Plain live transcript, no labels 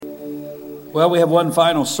Well, we have one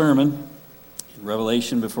final sermon in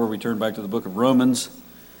Revelation before we turn back to the book of Romans.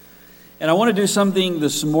 And I want to do something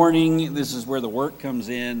this morning. This is where the work comes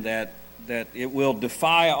in, that it will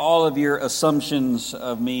defy all of your assumptions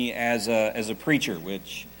of me as a preacher,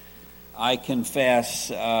 which I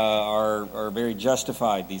confess are very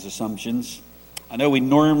justified, these assumptions. I know we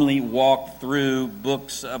normally walk through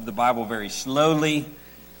books of the Bible very slowly,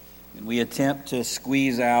 and we attempt to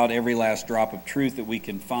squeeze out every last drop of truth that we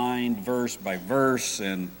can find, verse by verse.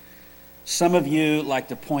 And some of you like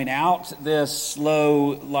to point out this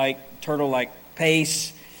slow, turtle-like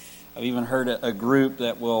pace. I've even heard a group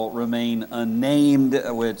that will remain unnamed,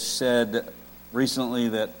 which said recently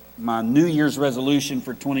that my New Year's resolution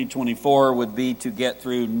for 2024 would be to get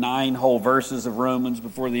through 9 whole verses of Romans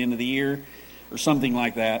before the end of the year, or something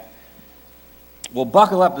like that. Well,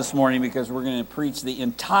 buckle up this morning because we're going to preach the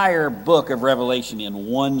entire book of Revelation in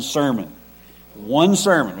one sermon. One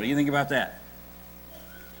sermon. What do you think about that?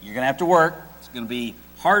 You're going to have to work. It's going to be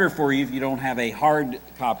harder for you if you don't have a hard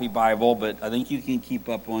copy Bible, but I think you can keep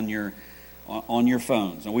up on your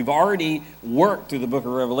phones. And we've already worked through the book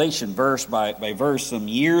of Revelation verse by verse some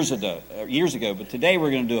years ago, but today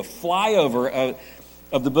we're going to do a flyover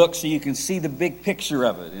of the book so you can see the big picture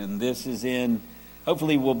of it. And this is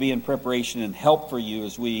hopefully will be in preparation and help for you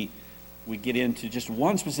as we get into just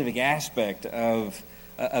one specific aspect of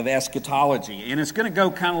eschatology. And it's going to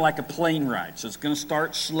go kind of like a plane ride. So it's going to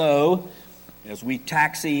start slow as we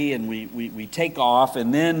taxi and we take off,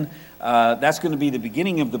 and then that's going to be the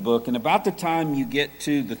beginning of the book. And about the time you get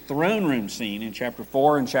to the throne room scene in chapter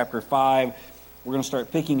 4 and chapter 5, we're going to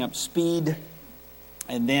start picking up speed.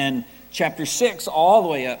 And then chapter 6 all the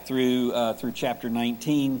way up through chapter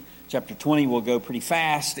 19. Chapter 20 will go pretty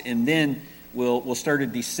fast, and then we'll start a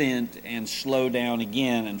descent and slow down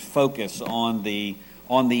again and focus on the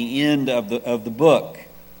end of the book.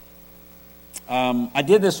 I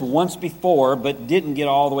did this once before, but didn't get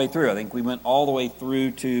all the way through. I think we went all the way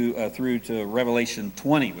through to Revelation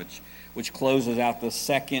 20, which closes out the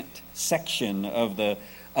second section of the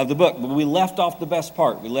book. But we left off the best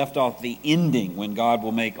part. We left off the ending when God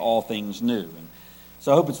will make all things new. And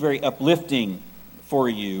so I hope it's very uplifting for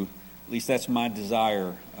you. At least that's my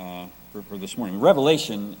desire for this morning.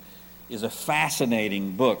 Revelation is a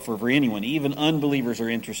fascinating book for anyone. Even unbelievers are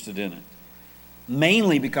interested in it.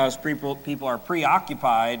 Mainly because people are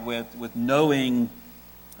preoccupied with knowing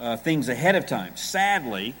things ahead of time.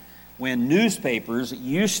 Sadly, when newspapers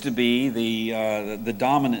used to be the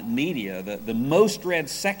dominant media, the most read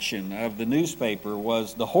section of the newspaper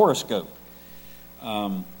was the horoscope.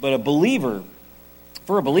 But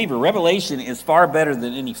for a believer, Revelation is far better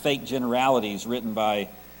than any fake generalities written by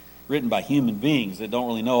human beings that don't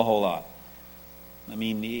really know a whole lot. I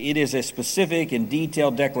mean, it is a specific and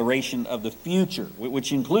detailed declaration of the future,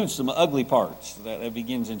 which includes some ugly parts that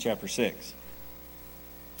begins in chapter 6.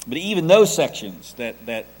 But even those sections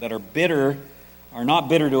that are bitter are not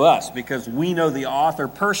bitter to us because we know the author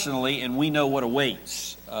personally and we know what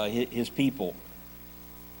awaits his people.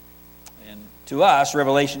 And to us,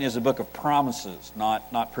 Revelation is a book of promises,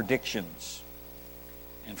 not predictions.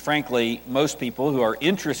 And frankly, most people who are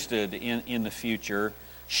interested in the future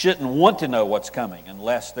shouldn't want to know what's coming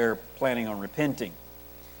unless they're planning on repenting,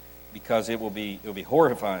 because it will be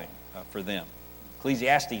horrifying for them.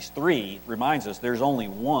 Ecclesiastes 3 reminds us there's only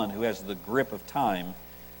one who has the grip of time,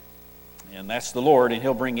 and that's the Lord, and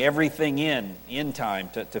He'll bring everything in time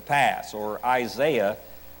to pass. Or Isaiah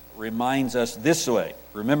reminds us this way: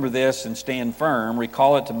 remember this and stand firm,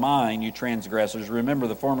 recall it to mind, you transgressors, remember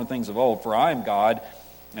the former things of old, for I am God,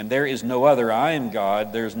 and there is no other. I am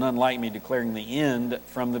God. There is none like me, declaring the end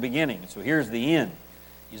from the beginning. So here's the end.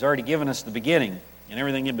 He's already given us the beginning and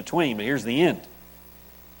everything in between, but here's the end.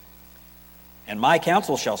 And my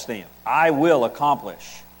counsel shall stand. I will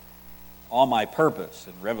accomplish all my purpose.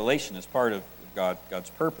 And Revelation is part of God's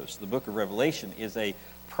purpose. The book of Revelation is a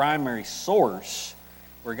primary source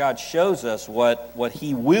where God shows us what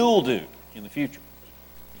He will do in the future.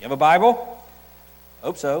 You have a Bible?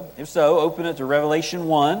 Hope so. If so, open it to Revelation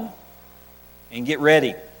 1 and get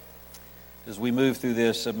ready as we move through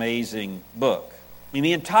this amazing book. I mean,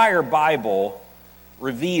 the entire Bible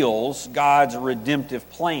reveals God's redemptive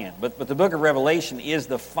plan, but the book of Revelation is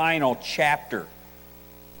the final chapter.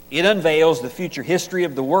 It unveils the future history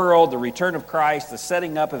of the world, the return of Christ, the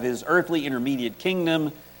setting up of His earthly intermediate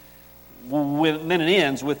kingdom, then it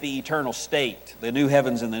ends with the eternal state, the new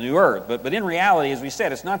heavens and the new earth. But in reality, as we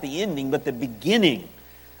said, it's not the ending, but the beginning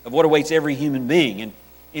of what awaits every human being.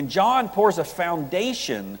 And John pours a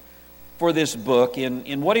foundation for this book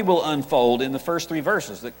in what he will unfold in the first 3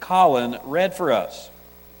 verses that Colin read for us.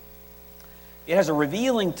 It has a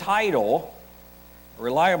revealing title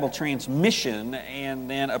reliable transmission, and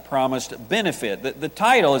then a promised benefit. The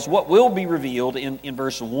title is what will be revealed in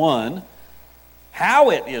verse 1. How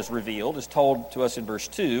it is revealed is told to us in verse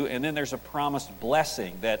 2, and then there's a promised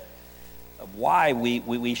blessing that of why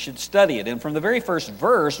we should study it. And from the very first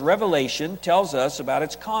verse, Revelation tells us about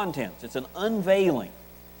its contents. It's an unveiling,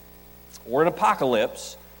 or an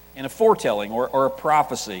apocalypse, and a foretelling, or a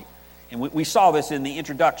prophecy. And we saw this in the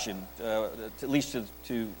introduction, at least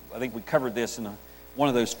to I think we covered this in one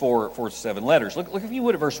of those 4 to 7 letters. Look if you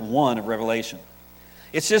would at verse 1 of Revelation.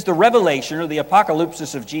 It says, the revelation, or the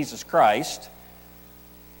apocalypsis of Jesus Christ,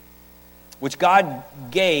 which God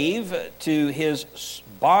gave to his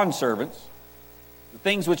bondservants, the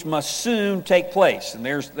things which must soon take place. And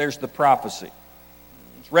there's the prophecy.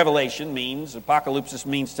 Revelation means, apocalypsis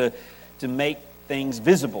means to make things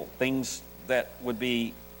visible, things that would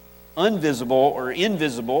be invisible or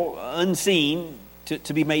invisible, unseen,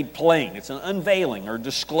 to be made plain. It's an unveiling or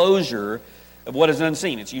disclosure of what is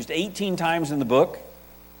unseen. It's used 18 times in the book.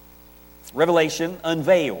 Revelation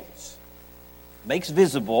unveils, makes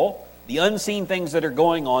visible the unseen things that are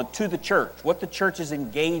going on to the church, what the church is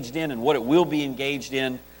engaged in and what it will be engaged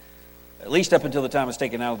in, at least up until the time it's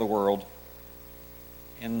taken out of the world.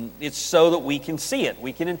 And it's so that we can see it,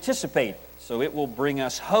 we can anticipate it, so it will bring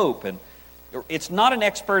us hope. And it's not an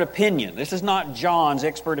expert opinion. This is not John's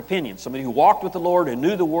expert opinion, somebody who walked with the Lord and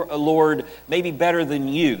knew the Lord maybe better than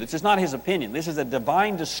you. This is not his opinion. This is a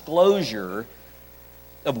divine disclosure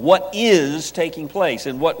of what is taking place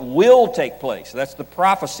and what will take place. That's the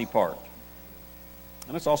prophecy part.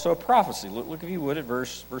 And it's also a prophecy. Look if you would at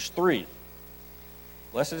verse 3.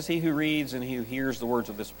 Blessed is he who reads and he who hears the words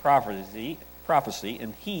of this prophecy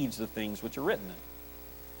and heeds the things which are written in it.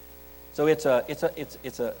 So it's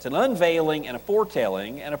an unveiling and a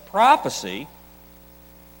foretelling, and a prophecy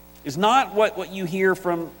is not what you hear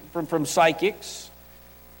from psychics,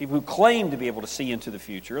 people who claim to be able to see into the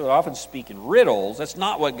future. They often speak in riddles. That's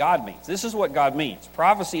not what God means. This is what God means.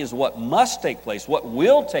 Prophecy is what must take place, what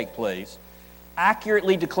will take place,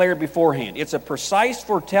 accurately declared beforehand. It's a precise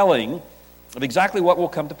foretelling of exactly what will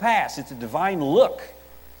come to pass. It's a divine look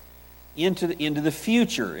into the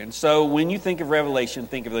future. And so when you think of Revelation,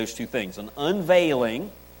 think of those two things. An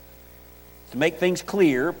unveiling to make things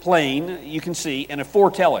clear, plain, you can see, and a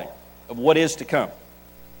foretelling of what is to come.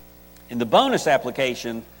 And the bonus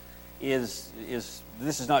application is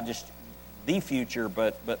this is not just the future,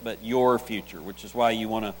 but your future, which is why you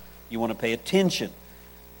want to pay attention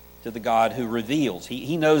to the God who reveals.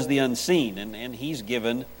 He knows the unseen, and he's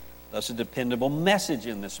given us a dependable message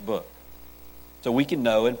in this book. So we can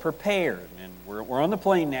know and prepare. And we're on the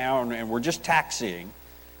plane now, and we're just taxiing.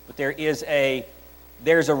 But there's a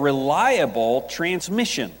reliable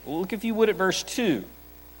transmission. Look if you would at verse 2.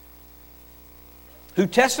 Who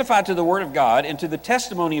testified to the word of God and to the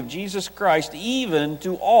testimony of Jesus Christ, even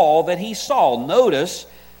to all that he saw. Notice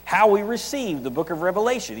how we received the book of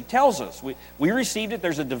Revelation. He tells us we received it.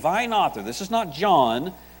 There's a divine author. This is not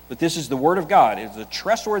John, but this is the word of God. It's a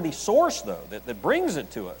trustworthy source, though, that brings it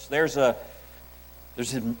to us. There's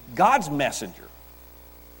God's messenger.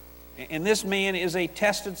 And this man is a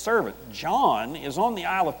tested servant. John is on the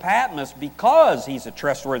Isle of Patmos because he's a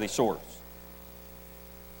trustworthy source.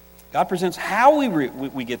 God presents how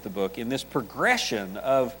we get the book in this progression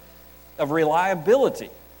of reliability.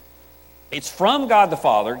 It's from God the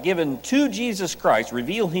Father, given to Jesus Christ,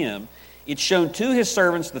 reveal him. It's shown to his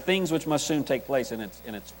servants the things which must soon take place, and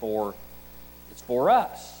it's for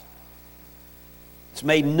us. It's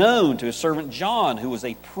made known to his servant John, who was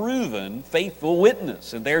a proven, faithful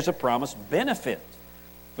witness. And there's a promised benefit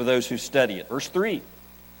for those who study it. Verse 3.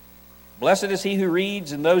 Blessed is he who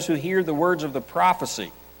reads and those who hear the words of the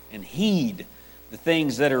prophecy and heed the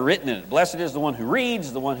things that are written in it. Blessed is the one who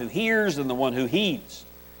reads, the one who hears, and the one who heeds.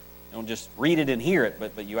 You don't just read it and hear it,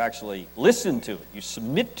 but you actually listen to it. You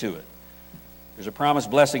submit to it. There's a promised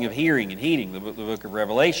blessing of hearing and heeding, the book of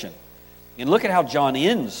Revelation. And look at how John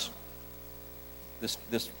ends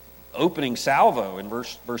this opening salvo in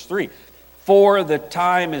verse 3. For the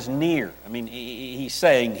time is near. I mean, he's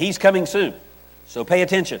saying he's coming soon. So pay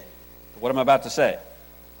attention to what I'm about to say.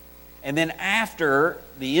 And then after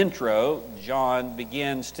the intro, John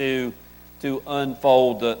begins to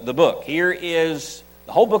unfold the book. Here is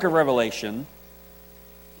the whole book of Revelation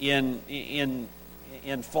in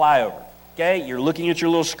flyover. Okay, you're looking at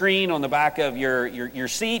your little screen on the back of your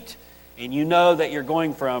seat, and you know that you're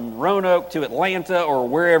going from Roanoke to Atlanta or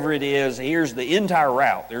wherever it is. Here's the entire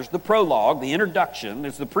route. There's the prologue, the introduction.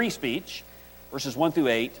 There's the pre-speech, verses 1 through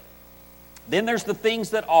 8. Then there's the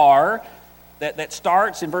things that are, that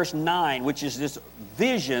starts in verse 9, which is this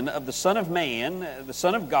vision of the Son of Man, the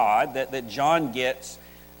Son of God, that John gets,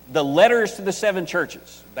 the letters to the 7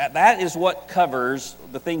 churches. That is what covers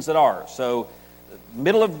the things that are. So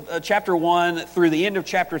middle of chapter 1 through the end of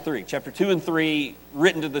chapter 3. Chapter 2 and 3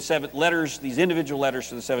 written to the 7 letters, these individual letters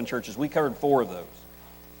to the 7 churches. We covered 4 of those.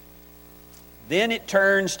 Then it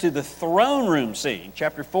turns to the throne room scene.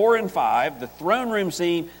 Chapter 4 and 5, the throne room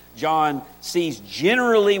scene, John sees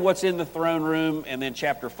generally what's in the throne room. And then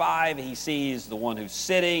chapter 5, he sees the one who's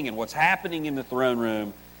sitting and what's happening in the throne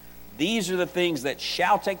room. These are the things that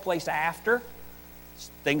shall take place after.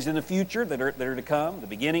 Things in the future that are to come, the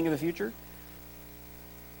beginning of the future.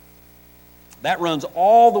 That runs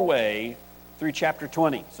all the way through chapter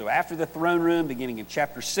 20. So after the throne room, beginning in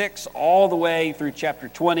chapter 6, all the way through chapter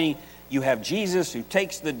 20, you have Jesus who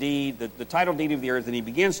takes the deed, the title deed of the earth, and he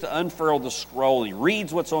begins to unfurl the scroll. He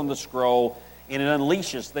reads what's on the scroll, and it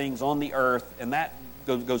unleashes things on the earth. And that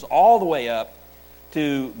goes all the way up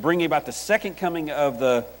to bringing about the second coming of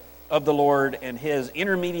the Lord and his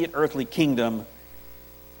intermediate earthly kingdom.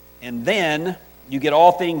 And then you get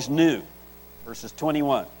all things new, verses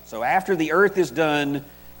 21. So after the earth is done,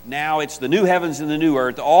 now it's the new heavens and the new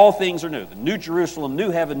earth. All things are new. The new Jerusalem,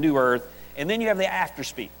 new heaven, new earth. And then you have the after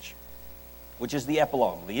speech, which is the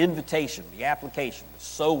epilogue, the invitation, the application, the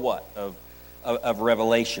so what of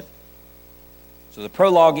Revelation. So the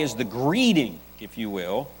prologue is the greeting, if you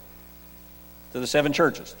will, to the 7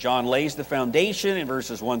 churches. John lays the foundation in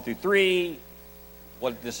verses 1 through 3.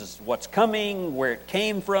 This is what's coming, where it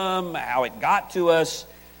came from, how it got to us.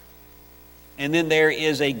 And then there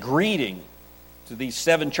is a greeting to these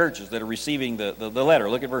 7 churches that are receiving the letter.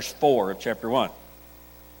 Look at verse 4 of chapter 1.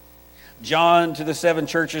 John to the 7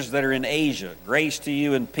 churches that are in Asia, grace to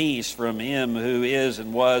you and peace from him who is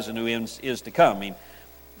and was and who is to come. I mean,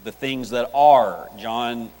 the things that are.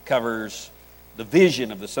 John covers the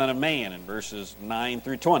vision of the Son of Man in verses 9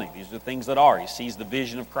 through 20. These are the things that are. He sees the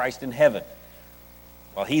vision of Christ in heaven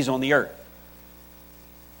while he's on the earth.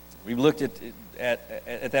 We've looked at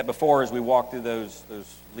that before as we walked through those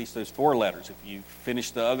at least those 4 letters. If you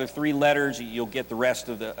finish the other 3 letters, you'll get the rest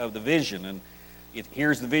of the vision. And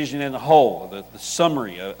here's the vision in the whole, the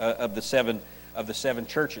summary of the seven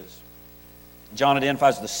churches. John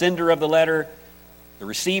identifies the sender of the letter, the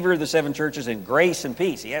receiver of the 7 churches, and grace and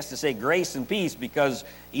peace. He has to say grace and peace because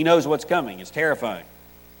he knows what's coming. It's terrifying,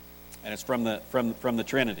 and it's from the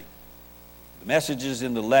Trinity. The messages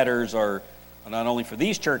in the letters are not only for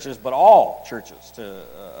these churches, but all churches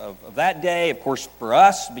of that day. Of course, for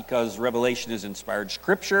us, because Revelation is inspired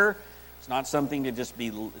Scripture. It's not something to just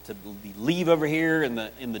leave over here in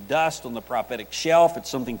the dust on the prophetic shelf. It's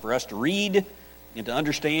something for us to read and to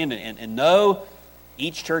understand and know.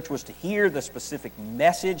 Each church was to hear the specific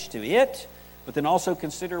message to it, but then also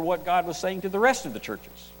consider what God was saying to the rest of the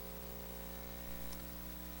churches.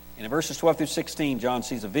 And in verses 12 through 16, John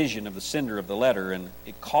sees a vision of the sender of the letter, and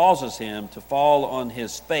it causes him to fall on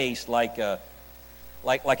his face like a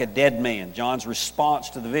dead man. John's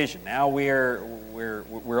response to the vision. Now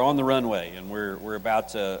we're on the runway, and we're about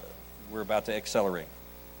to accelerate.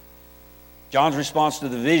 John's response to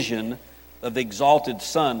the vision of the exalted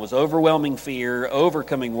Son was overwhelming fear,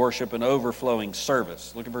 overcoming worship, and overflowing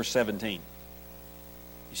service. Look at verse 17.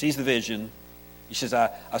 He sees the vision. He says, I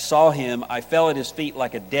saw him. I fell at his feet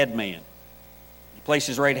like a dead man. He placed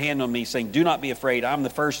his right hand on me, saying, do not be afraid. I'm the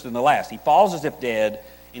first and the last. He falls as if dead,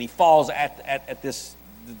 and he falls at this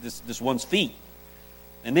one's feet.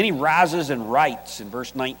 And then he rises and writes in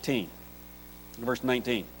verse 19. In verse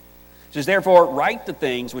 19. It says, therefore, write the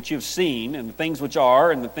things which you have seen, and the things which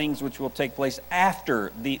are, and the things which will take place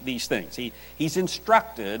after these things. He's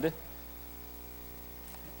instructed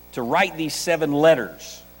to write these 7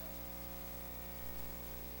 letters.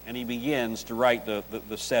 And he begins to write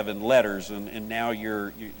the 7 letters, and now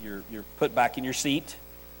you're put back in your seat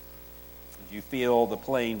as you feel the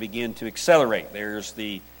plane begin to accelerate. There's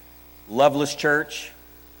the loveless church.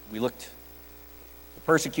 We looked at the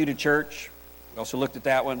persecuted church. We also looked at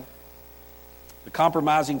that one. The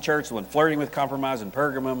compromising church, the one flirting with compromise in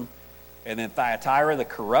Pergamum, and then Thyatira, the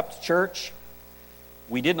corrupt church.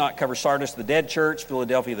 We did not cover Sardis, the dead church,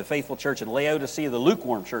 Philadelphia, the faithful church, and Laodicea, the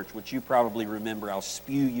lukewarm church, which you probably remember. I'll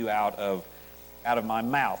spew you out of my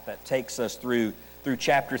mouth. That takes us through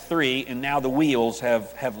chapter 3, and now the wheels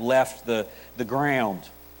have left the ground.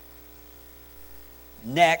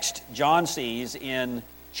 Next, John sees in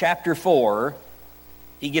chapter 4,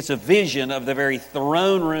 he gets a vision of the very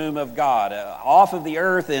throne room of God, off of the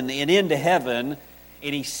earth and into heaven,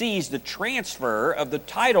 and he sees the transfer of the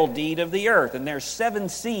title deed of the earth. And there's 7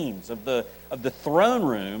 scenes of the throne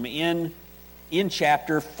room in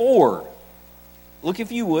chapter 4. look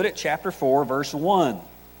if you would at chapter 4, verse 1.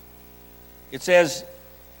 It says,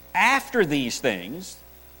 after these things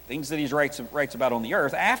that he writes about on the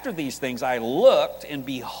earth, after these things I looked, and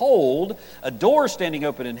behold, a door standing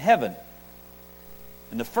open in heaven.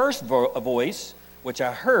 And the first voice which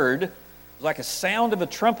I heard was like a sound of a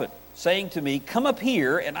trumpet, saying to me, come up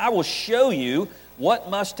here, and I will show you what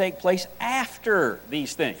must take place after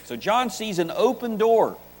these things. So John sees an open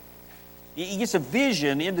door. He gets a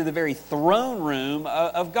vision into the very throne room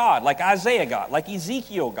of God, like Isaiah got, like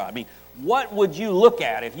Ezekiel got. I mean, what would you look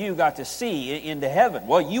at if you got to see into heaven?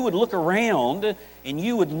 Well, you would look around and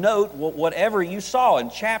you would note whatever you saw. In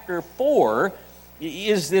chapter 4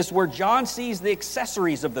 is this where John sees the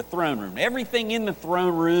accessories of the throne room, everything in the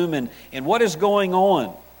throne room and what is going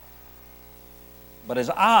on. But his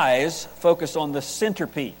eyes focus on the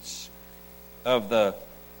centerpiece of the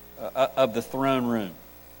throne room.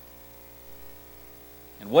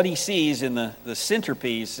 And what he sees in the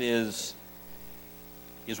centerpiece is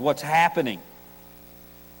what's happening.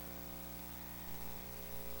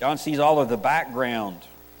 John sees all of the background.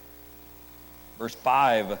 Verse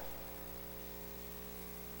 5,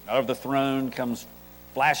 out of the throne comes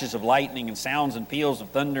flashes of lightning and sounds and peals of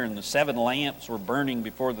thunder, and the 7 lamps were burning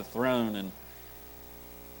before the throne, and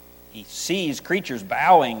he sees creatures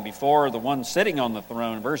bowing before the one sitting on the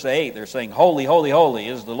throne. Verse 8, they're saying, holy, holy, holy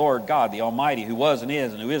is the Lord God, the Almighty, who was and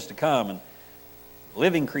who is to come. And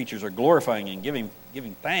living creatures are glorifying and giving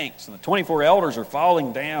thanks. And the 24 elders are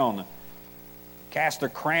falling down, cast their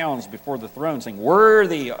crowns before the throne, saying,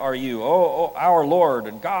 worthy are you, O our Lord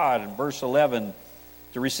and God. And verse 11,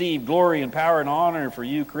 to receive glory and power and honor, for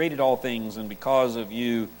you created all things, and because of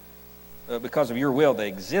your will they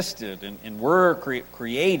existed and were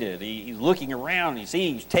created. He's looking around,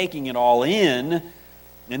 he's taking it all in.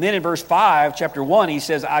 And then in verse 5, chapter 1, he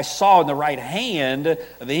says, I saw in the right hand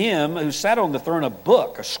of him who sat on the throne a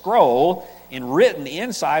book, a scroll, and written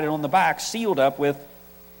inside and on the back, sealed up with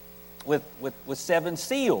 7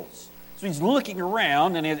 seals. So he's looking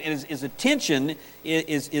around, and his attention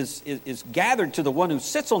is gathered to the one who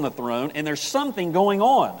sits on the throne, and there's something going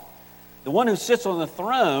on. The one who sits on the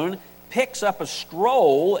throne picks up a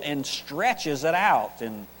scroll and stretches it out,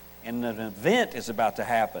 and an event is about to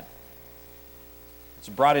happen. It's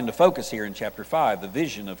brought into focus here in chapter 5, the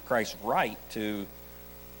vision of Christ's right to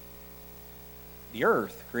the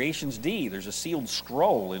earth, creation's deed. There's a sealed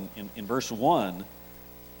scroll in verse 1,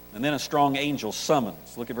 and then a strong angel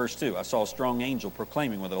summons. Look at verse 2. I saw a strong angel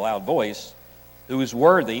proclaiming with a loud voice, who is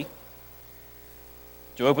worthy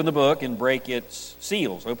to open the book and break its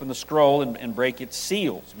seals, open the scroll and break its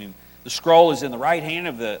seals. I mean, the scroll is in the right hand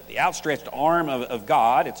of the outstretched arm of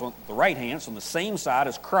God. It's on the right hand. It's on the same side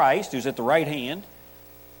as Christ, who's at the right hand.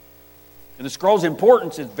 And the scroll's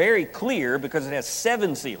importance is very clear because it has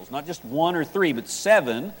 7 seals, not just 1 or 3, but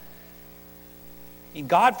 7. And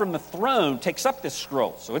God from the throne takes up this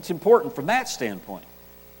scroll, so it's important from that standpoint.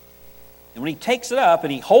 And when he takes it up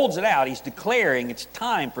and he holds it out, he's declaring it's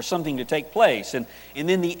time for something to take place. And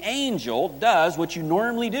then the angel does what you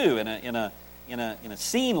normally do in a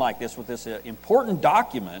scene like this with this important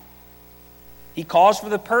document. He calls for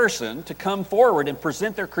the person to come forward and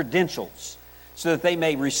present their credentials so that they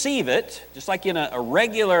may receive it, just like in a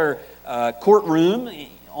regular courtroom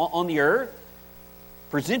on the earth.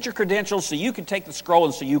 Present your credentials so you can take the scroll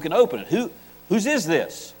and so you can open it. Whose is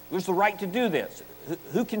this? Who's the right to do this?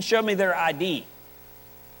 Who can show me their ID?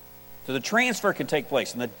 So the transfer can take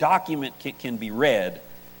place and the document can be read.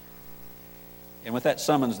 And with that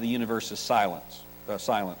summons, the universe is silent. Look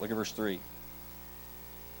at verse 3.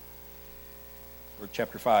 Or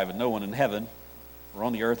chapter 5, and no one in heaven or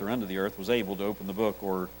on the earth or under the earth was able to open the book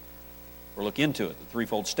or look into it. The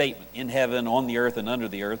threefold statement, in heaven, on the earth, and under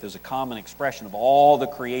the earth, is a common expression of all the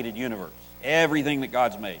created universe. Everything that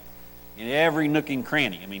God's made. In every nook and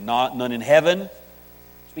cranny. I mean, none in heaven,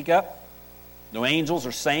 speak up. No angels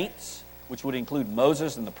or saints, which would include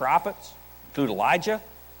Moses and the prophets, include Elijah.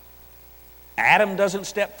 Adam doesn't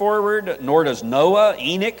step forward, nor does Noah.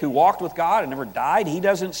 Enoch, who walked with God and never died, he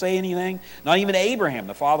doesn't say anything. Not even Abraham,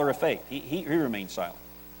 the father of faith. He remains silent.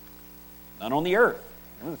 None on the earth.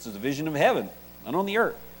 Remember, this is a vision of heaven. None on the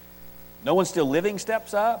earth. No one still living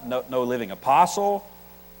steps up. No living apostle.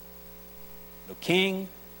 No king.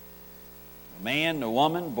 No man, no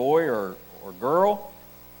woman, boy or girl.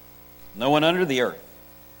 No one under the earth.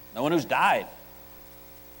 No one who's died.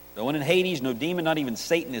 No one in Hades, no demon, not even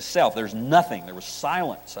Satan himself. There's nothing. There was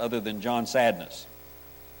silence other than John's sadness.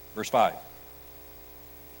 Verse 5.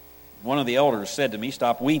 One of the elders said to me,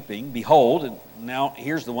 stop weeping. Behold, and now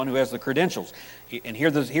here's the one who has the credentials. And here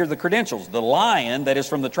are the credentials. The Lion that is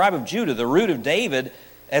from the tribe of Judah, the root of David,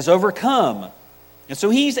 has overcome And so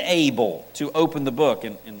he's able to open the book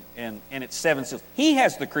and its seven seals. He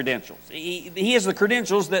has the credentials. He has the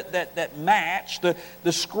credentials that match the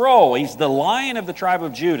scroll. He's the Lion of the tribe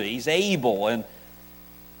of Judah. He's able. And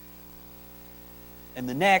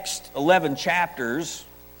the next 11 chapters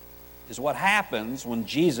is what happens when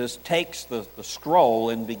Jesus takes the scroll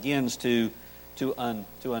and begins to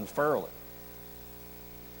unfurl it.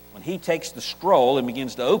 When he takes the scroll and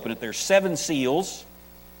begins to open it, there's 7 seals.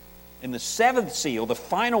 In the 7th seal, the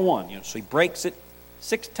final one, so he breaks it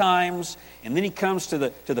 6 times, and then he comes to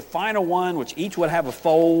the final one, which each would have a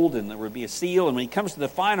fold, and there would be a seal. And when he comes to the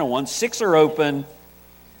final one, 6 are open.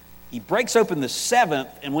 He breaks open the 7th,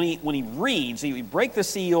 and when he reads, he would break the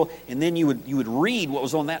seal, and then you would read what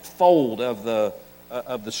was on that fold of the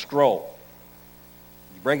scroll.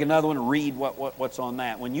 You break another one and read what's on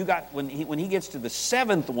that. When he gets to the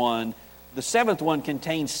 7th one, the 7th one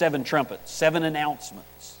contains 7 trumpets, 7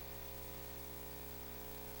 announcements,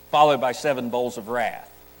 followed by 7 bowls of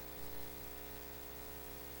wrath.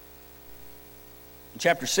 In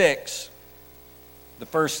chapter 6, the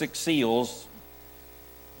first 6 seals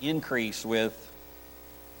increase with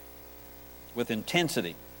intensity.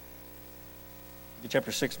 Look at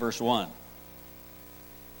chapter 6, verse 1.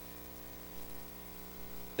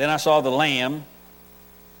 Then I saw the Lamb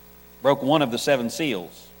broke one of the 7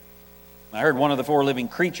 seals. I heard one of the 4 living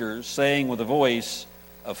creatures saying with a voice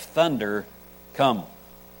of thunder, "Come."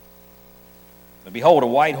 But behold, a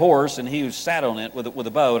white horse, and he who sat on it with a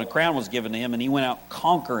bow, and a crown was given to him, and he went out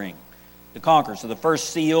conquering to conquer. So the first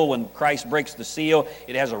seal, when Christ breaks the seal,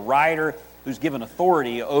 it has a rider who's given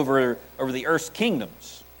authority over the earth's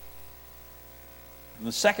kingdoms. And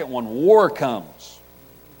the second one, war comes.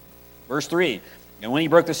 Verse 3, and when he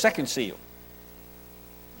broke the second seal,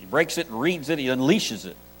 he breaks it and reads it, he unleashes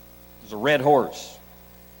it. There's a red horse.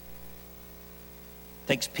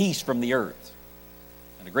 Takes peace from the earth.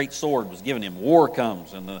 And a great sword was given him. War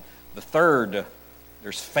comes. And the third,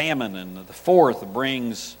 there's famine. And the fourth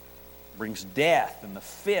brings death. And the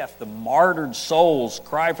fifth, the martyred souls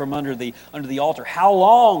cry from under the altar, "How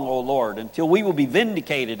long, O Lord, until we will be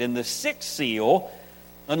vindicated?" And the 6th seal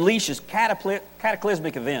unleashes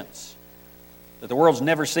cataclysmic events that the world's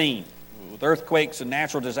never seen, with earthquakes and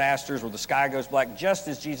natural disasters where the sky goes black, just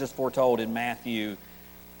as Jesus foretold in Matthew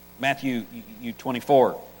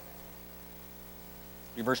 24.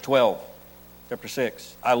 Verse 12, chapter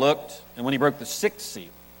 6. I looked, and when he broke the 6th seal,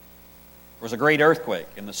 there was a great earthquake,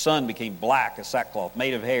 and the sun became black as sackcloth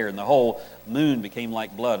made of hair, and the whole moon became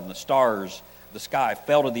like blood, and the stars of the sky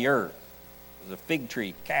fell to the earth, as a fig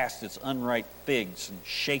tree cast its unripe figs and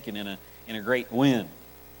shaken in a great wind.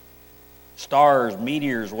 Stars,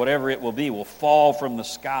 meteors, whatever it will be, will fall from the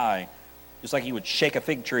sky, just like you would shake a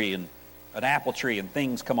fig tree and an apple tree, and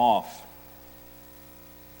things come off.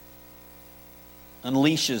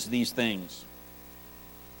 Unleashes these things.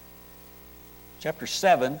 Chapter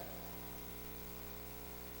 7,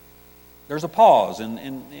 there's a pause,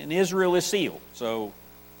 and Israel is sealed. So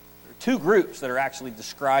there are 2 groups that are actually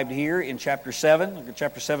described here in chapter 7. Look at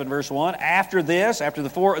chapter 7, verse 1. After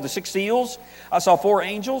the 6 seals, I saw 4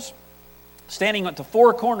 angels standing at the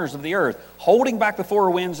 4 corners of the earth, holding back the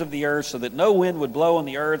 4 winds of the earth so that no wind would blow on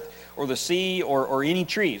the earth or the sea or any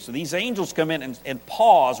tree. So these angels come in and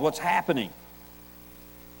pause what's happening.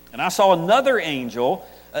 And I saw another angel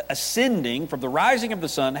ascending from the rising of the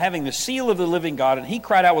sun, having the seal of the living God, and he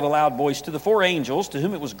cried out with a loud voice to the 4 angels to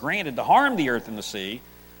whom it was granted to harm the earth and the sea,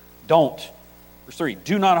 "Don't." Verse 3,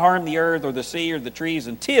 "Do not harm the earth or the sea or the trees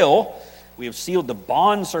until we have sealed the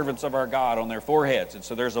bondservants of our God on their foreheads." And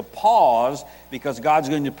so there's a pause because God's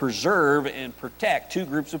going to preserve and protect 2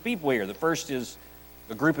 groups of people here. The first is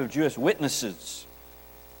a group of Jewish witnesses,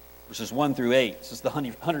 verses 1 through 8. This is the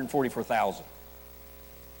 144,000.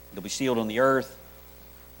 They'll be sealed on the earth,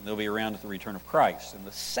 and they'll be around at the return of Christ. And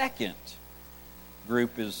the second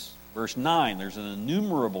group is verse 9. There's an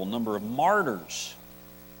innumerable number of martyrs.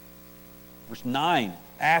 Verse 9,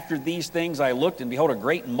 "After these things I looked, and behold, a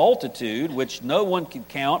great multitude, which no one could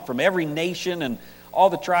count, from every nation and all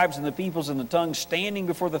the tribes and the peoples and the tongues, standing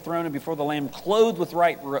before the throne and before the Lamb, clothed with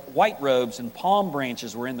white robes, and palm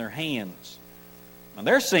branches were in their hands." And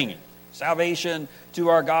they're singing, "Salvation to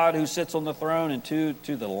our God who sits on the throne and to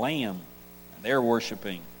the Lamb." And they're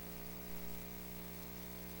worshiping.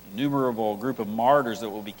 Innumerable group of martyrs that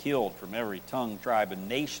will be killed from every tongue, tribe, and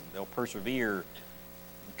nation. They'll persevere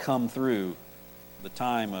and come through the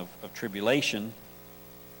time of tribulation.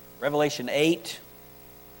 Revelation 8,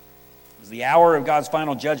 as the hour of God's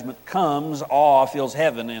final judgment comes, awe fills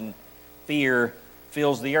heaven and fear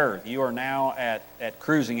fills the earth. You are now at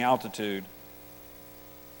cruising altitude,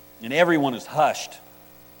 and everyone is hushed.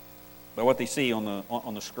 by what they see on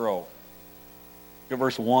the scroll. Look at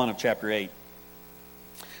verse 1 of chapter 8.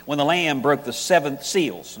 When the Lamb broke the seventh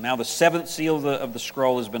seal, so now the seventh seal of the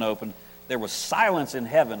scroll has been opened, there was silence in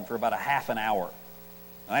heaven for about a half an hour.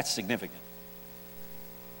 Now that's significant.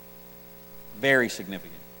 Very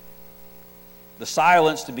significant. The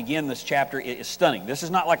silence to begin this chapter is stunning. This is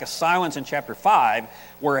not like a silence in chapter 5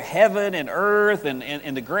 where heaven and earth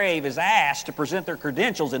and the grave is asked to present their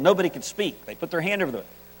credentials and nobody could speak. They put their hand over them.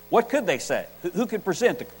 What could they say? Who could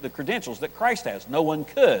present the credentials that Christ has? No one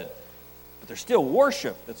could. But there's still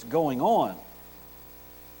worship that's going on.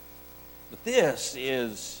 But this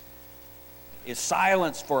is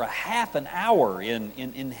silence for a half an hour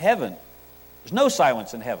in heaven. There's no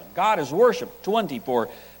silence in heaven. God is worshiped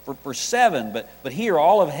 24/7, but here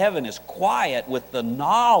all of heaven is quiet with the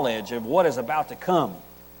knowledge of what is about to come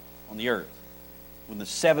on the earth. When the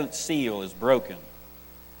seventh seal is broken,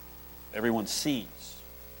 everyone sees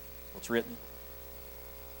what's written.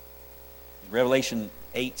 Revelation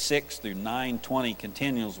 8:6 through 9:20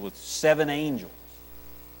 continues with 7 angels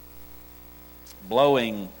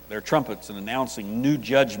blowing their trumpets and announcing new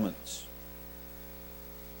judgments.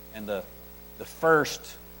 And the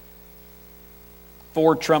first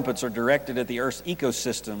 4 trumpets are directed at the earth's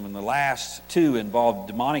ecosystem, and the last 2 involve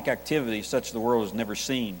demonic activity such the world has never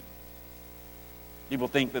seen. People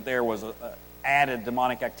think that there was added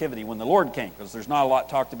demonic activity when the Lord came, because there's not a lot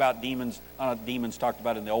talked about demons. Demons talked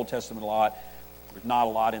about in the Old Testament a lot. There's not a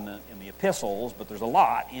lot in the epistles, but there's a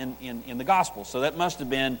lot in the Gospels. So that must have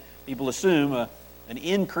been, people assume, an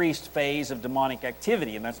increased phase of demonic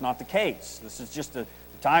activity, and that's not the case. This is just a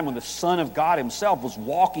time when the Son of God himself was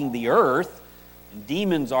walking the earth, and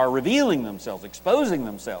demons are revealing themselves, exposing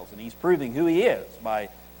themselves, and he's proving who he is by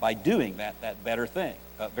doing that very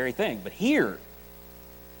thing. But here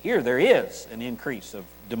there is an increase of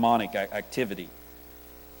demonic activity.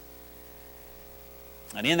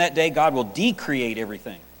 And in that day, God will decreate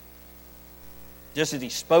everything. Just as he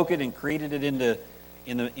spoke it and created it in the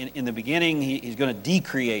beginning, he's going to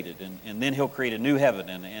decreate it, and then he'll create a new heaven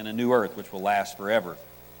and a new earth, which will last forever.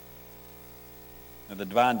 Now, the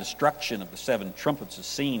divine destruction of the 7 trumpets is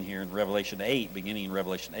seen here in Revelation 8, beginning in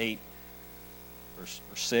Revelation 8, verse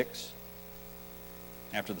 6.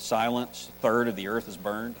 After the silence, a third of the earth is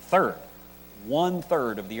burned. One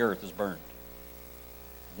third of the earth is burned.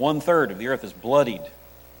 1/3 of the earth is bloodied.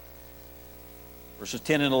 Verses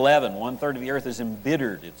 10 and 11, 1/3 of the earth is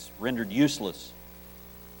embittered. It's rendered useless.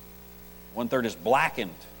 1/3 is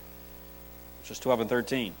blackened. Verses 12 and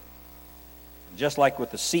 13. Just like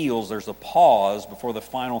with the seals, there's a pause before the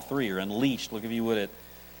final 3 are unleashed. Look, if you would, at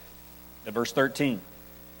verse 13,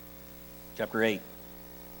 chapter 8.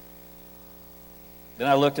 Then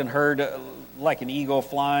I looked and heard like an eagle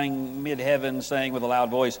flying mid-heaven, saying with a loud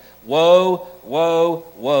voice, "Woe, woe,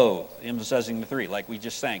 woe," emphasizing the 3, like we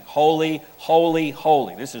just sang. Holy, holy,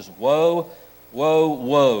 holy. This is woe, woe,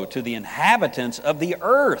 woe to the inhabitants of the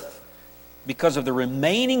earth because of the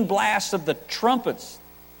remaining blasts of the trumpets.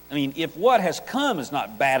 I mean, if what has come is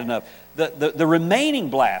not bad enough, the remaining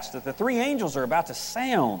blast that the 3 angels are about to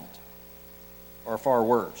sound are far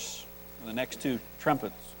worse. And the next 2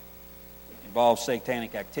 trumpets involve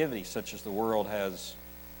satanic activity such as the world has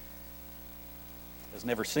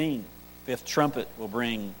never seen. 5th trumpet will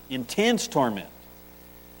bring intense torment.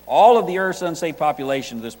 All of the earth's unsaved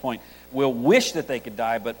population at this point will wish that they could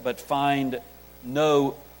die, but find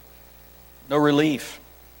no relief.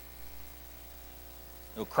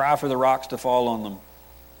 They'll cry for the rocks to fall on them.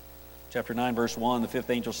 Chapter 9, verse 1, the 5th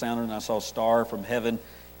angel sounded, and I saw a star from heaven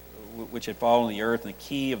which had fallen on the earth, and the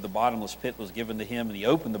key of the bottomless pit was given to him, and he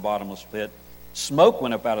opened the bottomless pit. Smoke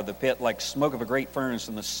went up out of the pit like smoke of a great furnace,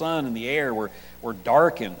 and the sun and the air were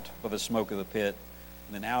darkened by the smoke of the pit.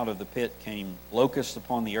 And then out of the pit came locusts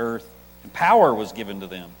upon the earth, and power was given to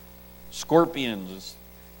them. Scorpions,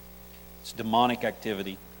 it's demonic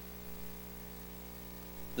activity.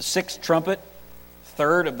 The 6th trumpet,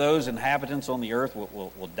 1/3 of those inhabitants on the earth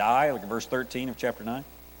will die, like in verse 13 of chapter 9.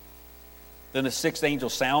 Then the 6th angel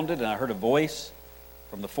sounded, and I heard a voice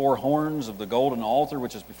from the 4 horns of the golden altar,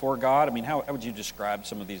 which is before God. I mean, how would you describe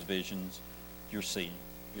some of these visions you're seeing?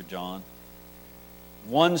 You're John.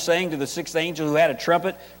 One saying to the 6th angel who had a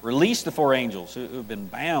trumpet, "Release the 4 angels who have been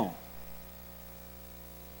bound."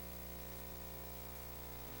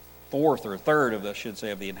 1/4 or 1/3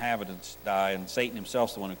 of the inhabitants die, and Satan himself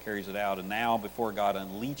is the one who carries it out. And now, before God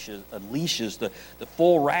unleashes the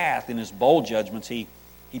full wrath in his bowl judgments, he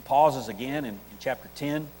pauses again in chapter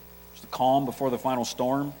 10. It's the calm before the final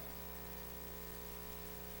storm.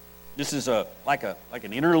 This is like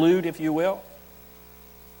an interlude, if you will.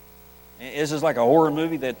 This is like a horror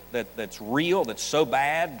movie that's real, that's so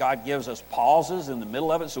bad, God gives us pauses in the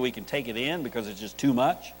middle of it so we can take it in because it's just too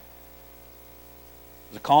much.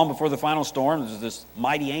 There's a calm before the final storm. There's this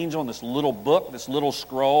mighty angel in this little book, this little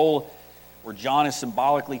scroll, where John is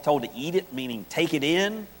symbolically told to eat it, meaning take it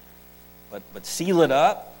in, but seal it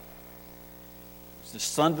up. There's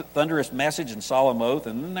this thunderous message and solemn oath,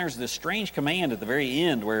 and then there's this strange command at the very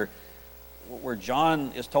end where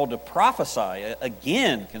John is told to prophesy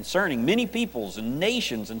again concerning many peoples and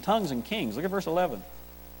nations and tongues and kings. Look at verse 11.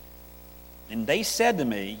 And they said to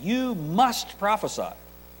me, you must prophesy.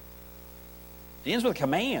 It ends with a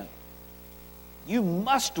command. You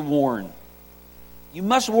must warn. You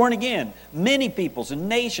must warn again. Many peoples and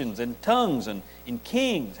nations and tongues and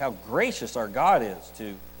kings. How gracious our God is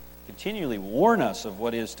to continually warn us of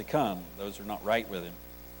what is to come. Those who are not right with Him.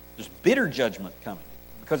 There's bitter judgment coming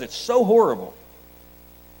because it's so horrible.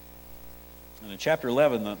 And in chapter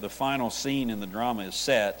 11, the final scene in the drama is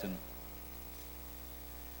set, and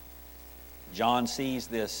John sees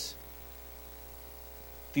this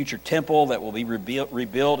future temple that will be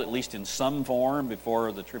rebuilt at least in some form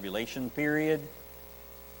before the tribulation period.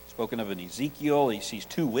 Spoken of in Ezekiel, he sees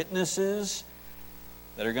two witnesses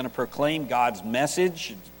that are going to proclaim God's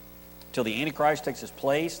message until the Antichrist takes his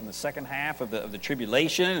place in the second half of the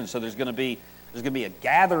tribulation. And so there's going to be a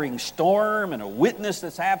gathering storm and a witness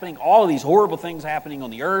that's happening. All of these horrible things happening on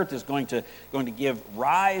the earth is going to give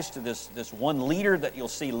rise to this one leader that you'll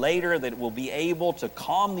see later that will be able to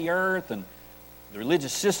calm the earth, and the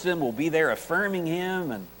religious system will be there affirming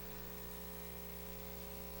him, and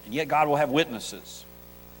yet God will have witnesses,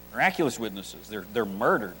 miraculous witnesses. They're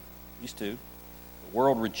murdered, these two. The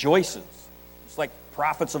world rejoices. It's like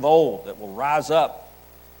prophets of old that will rise up.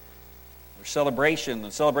 Their celebration,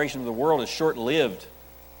 the celebration of the world is short-lived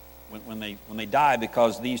when they die,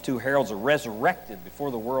 because these two heralds are resurrected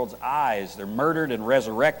before the world's eyes. They're murdered and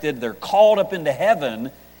resurrected. They're called up into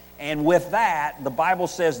heaven. And with that, the Bible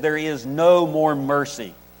says there is no more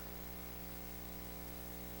mercy.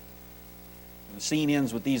 And the scene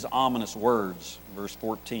ends with these ominous words, verse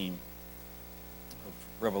 14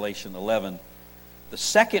 of Revelation 11. The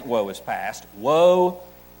second woe is past. Woe,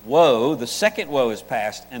 woe, the second woe is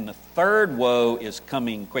past, and the third woe is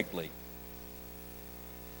coming quickly.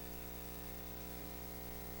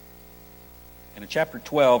 And in chapter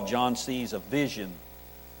 12, John sees a vision.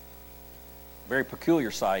 Very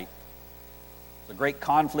peculiar sight. It's a great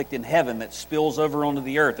conflict in heaven that spills over onto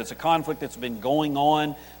the earth. It's a conflict that's been going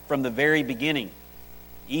on from the very beginning,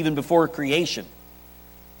 even before creation.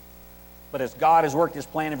 But as God has worked His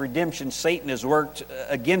plan of redemption, Satan has worked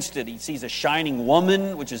against it. He sees a shining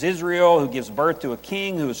woman, which is Israel, who gives birth to a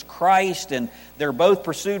king, who is Christ, and they're both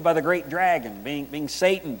pursued by the great dragon, being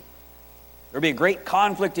Satan. There'll be a great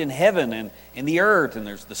conflict in heaven and in the earth, and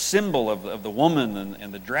there's the symbol of the woman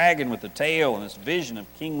and the dragon with the tail and this vision of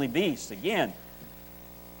kingly beasts. Again,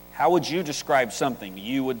 how would you describe something?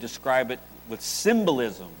 You would describe it with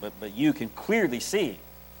symbolism, but you can clearly see,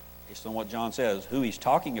 based on what John says, who he's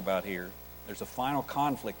talking about here. There's a final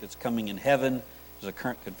conflict that's coming in heaven. There's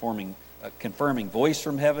a confirming voice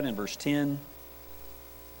from heaven in verse 10. And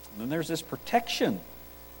then there's this protection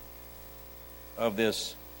of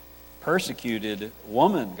this persecuted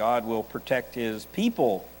woman. God will protect His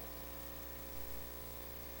people.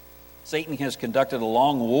 Satan has conducted a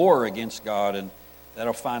long war against God, and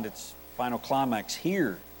that'll find its final climax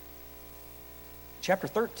here. Chapter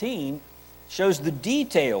 13 shows the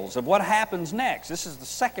details of what happens next. This is the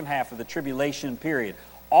second half of the tribulation period.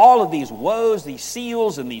 All of these woes, these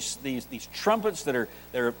seals, and these trumpets that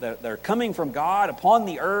are coming from God upon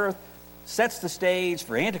the earth sets the stage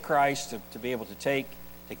for Antichrist to be able to take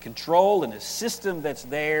control in a system that's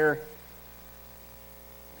there.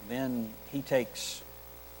 And then he takes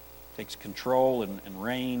control and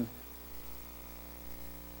reign.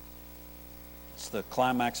 It's the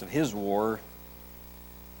climax of his war.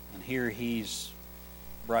 And here he's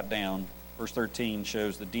brought down. Verse 13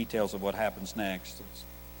 shows the details of what happens next. It's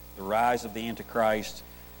the rise of the Antichrist,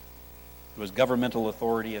 who has governmental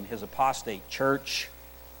authority, and his apostate church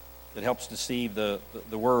that helps deceive the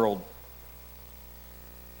world.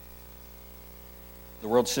 The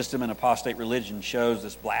world system and apostate religion shows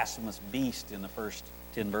this blasphemous beast in the first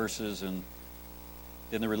 10 verses, and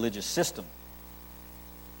then the religious system.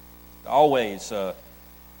 Always a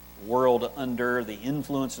world under the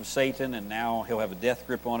influence of Satan, and now he'll have a death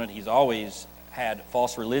grip on it. He's always had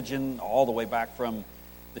false religion all the way back from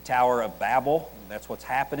the Tower of Babel. That's what's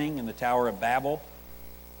happening in the Tower of Babel.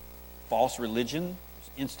 False religion is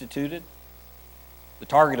instituted. The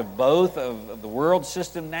target of both of the world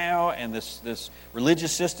system now and this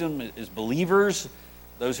religious system is believers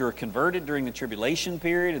those who are converted during the tribulation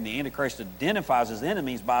period, and the Antichrist identifies his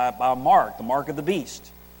enemies by a mark, the mark of the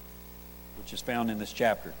beast, which is found in this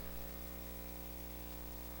chapter.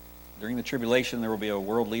 During the tribulation, there will be a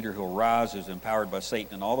world leader who will rise, who's empowered by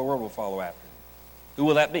Satan, and all the world will follow after him. Who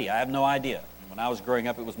will that be? I have no idea. When I was growing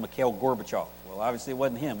up, it was Mikhail Gorbachev. Well, obviously it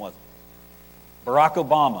wasn't him, was it? Barack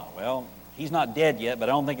Obama. Well, he's not dead yet, but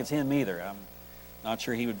I don't think it's him either. I'm not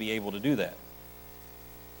sure he would be able to do that.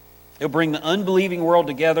 He'll bring the unbelieving world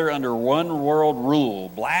together under one world rule,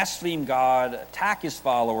 blaspheme God, attack his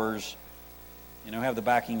followers, have the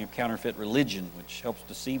backing of counterfeit religion, which helps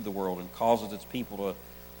deceive the world and causes its people to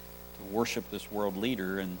worship this world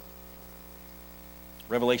leader. And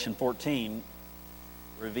Revelation 14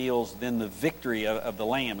 reveals then the victory of the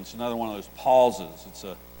Lamb. It's another one of those pauses. It's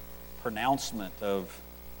a pronouncement of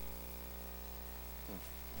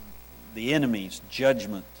the enemy's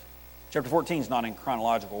judgment. Chapter 14 is not in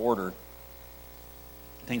chronological order. It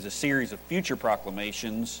contains a series of future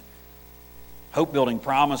proclamations, hope-building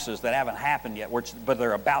promises that haven't happened yet, but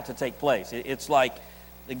they're about to take place. It's like,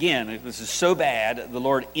 again, this is so bad, the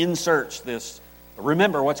Lord inserts this.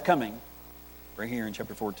 Remember what's coming right here in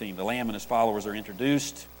chapter 14. The Lamb and his followers are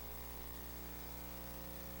introduced.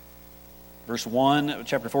 Verse 1 of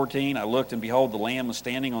chapter 14, I looked, and behold, the Lamb was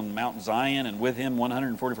standing on Mount Zion, and with him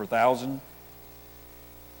 144,000.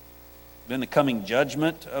 Then the coming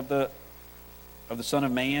judgment of the Son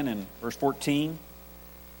of Man in verse 14.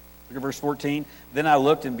 Look at verse 14. Then I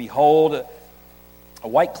looked, and behold, a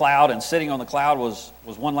white cloud, and sitting on the cloud was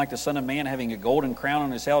one like the Son of Man, having a golden crown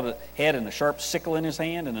on his head and a sharp sickle in his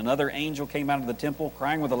hand. And another angel came out of the temple,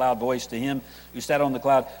 crying with a loud voice to him who sat on the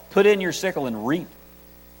cloud, "Put in your sickle and reap,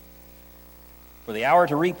 for the hour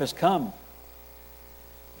to reap has come.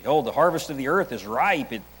 Behold, the harvest of the earth is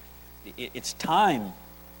ripe. It's time."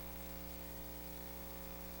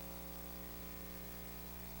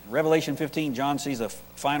 In Revelation 15, John sees a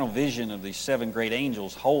final vision of these seven great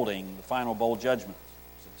angels holding the final bowl judgment.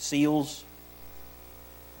 The seals,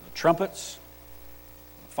 the trumpets.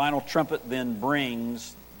 The final trumpet then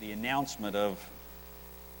brings the announcement of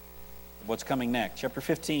what's coming next. Chapter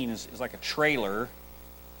 15 is like a trailer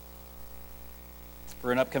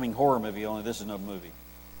for an upcoming horror movie, only this is no movie.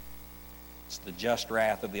 It's the just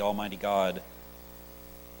wrath of the Almighty God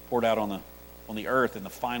poured out on the earth in the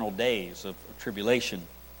final days of tribulation.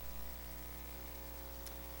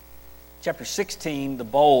 Chapter 16, the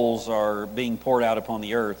bowls are being poured out upon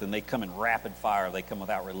the earth, and they come in rapid fire. They come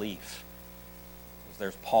without relief.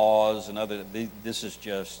 There's pause and this is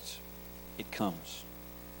just, it comes.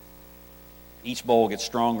 Each bowl gets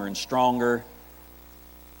stronger and stronger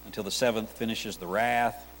until the seventh finishes the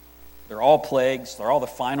wrath. They're all plagues. They're all the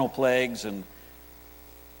final plagues, and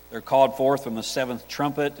they're called forth from the seventh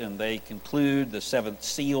trumpet, and they conclude the seventh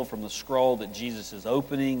seal from the scroll that Jesus is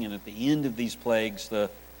opening. And at the end of these plagues, the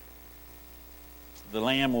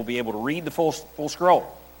Lamb will be able to read the full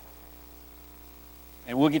scroll.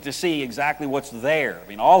 And we'll get to see exactly what's there. I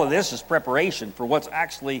mean, all of this is preparation for what's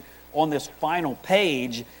actually on this final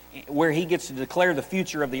page where he gets to declare the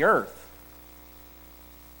future of the earth.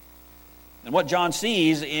 And what John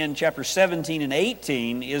sees in chapter 17 and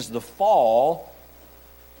 18 is the fall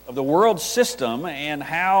of the world system and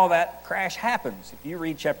how that crash happens. If you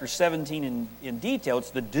read chapter 17 in detail,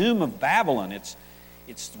 it's the doom of Babylon. It's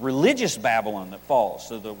religious Babylon that falls.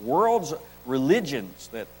 So the world's religions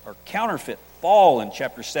that are counterfeit fall in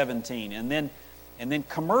chapter 17. And then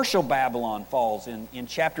commercial Babylon falls in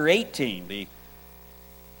chapter 18. The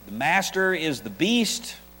master is the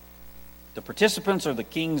beast. The participants are the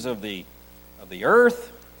kings of the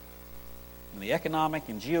earth. And the economic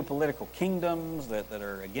and geopolitical kingdoms that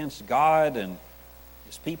are against God. And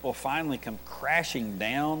his people finally come crashing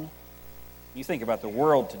down. You think about the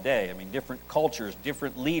world today. I mean, different cultures,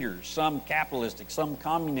 different leaders, some capitalistic, some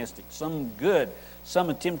communistic, some good, some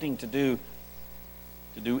attempting to do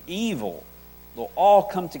evil. They'll all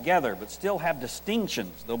come together, but still have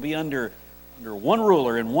distinctions. They'll be under one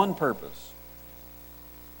ruler and one purpose.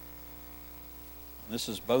 And this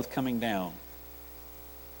is both coming down.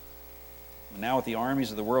 And now with the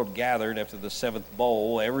armies of the world gathered after the seventh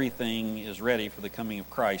bowl, everything is ready for the coming of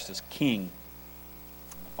Christ as King.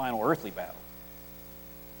 The final earthly battle.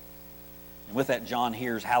 And with that, John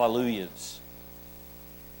hears hallelujahs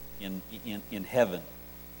in heaven.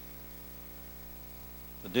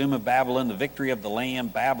 The doom of Babylon, the victory of the Lamb,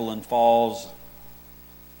 Babylon falls,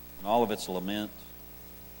 and all of its lament.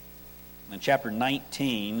 And then chapter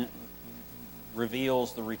 19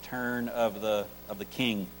 reveals the return of the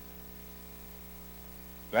King.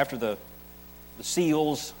 So after the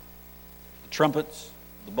seals, the trumpets,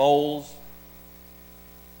 the bowls,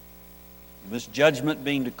 This judgment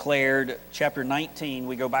being declared, chapter 19,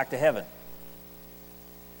 we go back to heaven.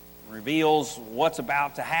 It reveals what's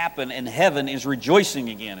about to happen, and heaven is rejoicing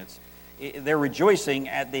again. They're rejoicing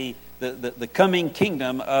at the coming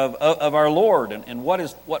kingdom of our Lord. And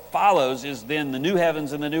what follows is then the new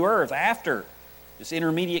heavens and the new earth after this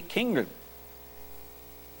intermediate kingdom.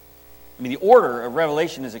 I mean, the order of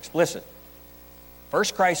Revelation is explicit.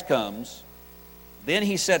 First Christ comes, then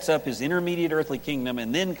he sets up his intermediate earthly kingdom,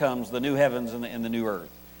 and then comes the new heavens and the new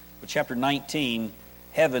earth. But chapter 19,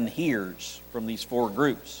 heaven hears from these four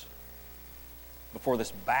groups before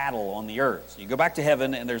this battle on the earth. So you go back to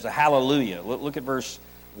heaven, and there's a hallelujah. Look at verse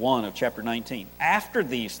 1 of chapter 19. After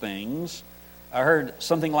these things, I heard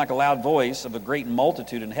something like a loud voice of a great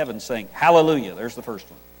multitude in heaven saying, Hallelujah. There's the first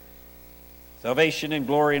one. Salvation and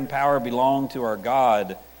glory and power belong to our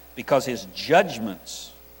God, because his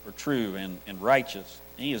judgments are true and righteous.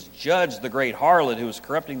 And he has judged the great harlot who is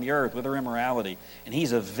corrupting the earth with her immorality, and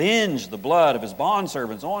he's avenged the blood of his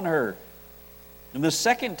bondservants on her. And the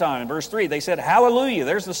second time, in verse 3, they said, Hallelujah.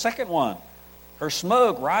 There's the second one. Her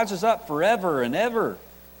smoke rises up forever and ever.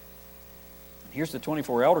 And here's the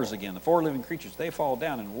 24 elders again, the four living creatures. They fall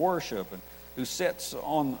down and worship, and who sits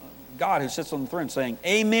on God, who sits on the throne, saying,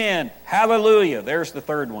 Amen, Hallelujah. There's the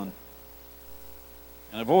third one.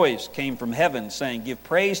 And a voice came from heaven saying, Give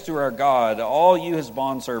praise to our God, all you his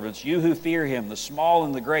bondservants, you who fear him, the small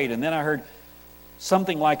and the great. And then I heard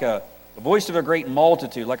something like a voice of a great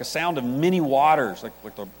multitude, like a sound of many waters, like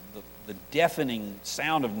the deafening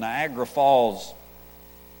sound of Niagara Falls,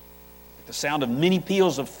 like the sound of many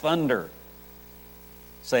peals of thunder,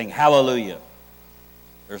 saying, Hallelujah.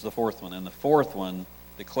 There's the fourth one. And the fourth one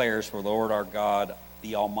declares, For the Lord our God,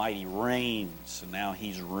 the Almighty, reigns. And now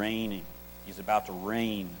he's reigning. He's about to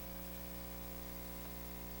reign.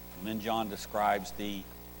 And then John describes the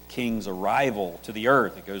king's arrival to the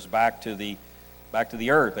earth. It goes back to the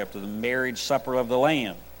earth after the marriage supper of the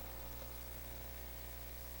Lamb.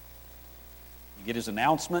 You get his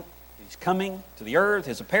announcement. He's coming to the earth,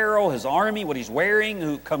 his apparel, his army, what he's wearing,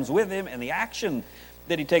 who comes with him, and the action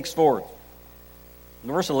that he takes forth.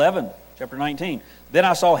 In verse 11, chapter 19, Then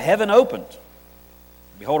I saw heaven opened.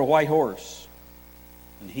 Behold, a white horse.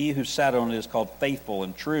 And he who sat on it is called Faithful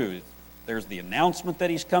and True. There's the announcement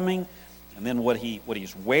that he's coming. And then what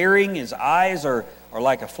he's wearing, his eyes are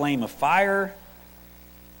like a flame of fire.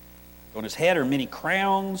 On his head are many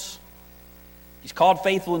crowns. He's called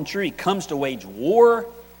Faithful and True. He comes to wage war.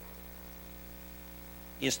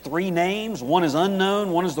 He has three names. One is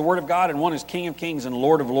unknown, one is the Word of God, and one is King of Kings and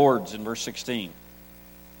Lord of Lords in verse 16.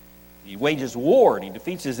 He wages war, and he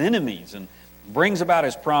defeats his enemies, and brings about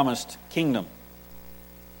his promised kingdom.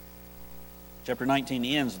 Chapter 19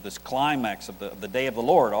 ends with this climax of the day of the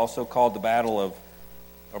Lord, also called the Battle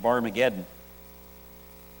of Armageddon.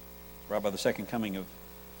 It's brought by the second coming of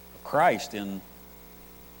Christ in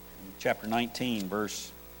chapter 19,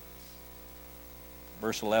 verse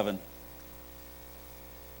 11.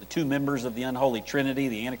 The two members of the unholy Trinity,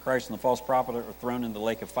 the Antichrist and the false prophet, are thrown into the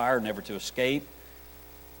lake of fire, never to escape.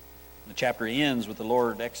 The chapter ends with the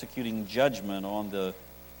Lord executing judgment on the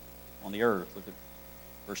earth. Look at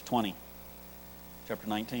verse 20. Chapter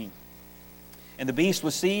 19. And the beast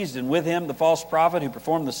was seized, and with him the false prophet who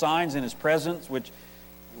performed the signs in his presence, which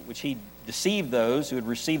he deceived those who had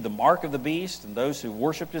received the mark of the beast and those who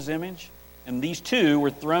worshipped his image. And these two were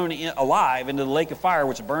thrown alive into the lake of fire,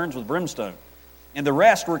 which burns with brimstone. And the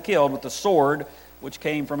rest were killed with the sword which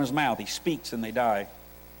came from his mouth. He speaks, and they die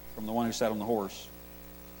from the one who sat on the horse.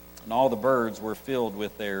 And all the birds were filled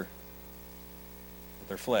with their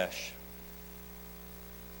flesh.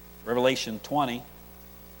 Revelation 20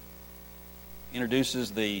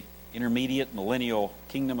 introduces the intermediate millennial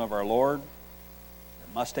kingdom of our Lord.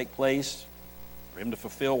 It must take place for him to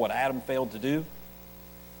fulfill what Adam failed to do.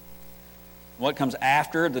 What comes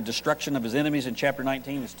after the destruction of his enemies in chapter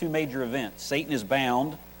 19 is two major events. Satan is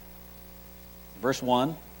bound. Verse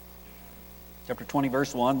 1. Chapter 20,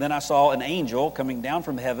 verse 1. Then I saw an angel coming down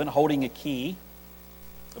from heaven holding a key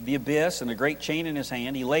of the abyss and a great chain in his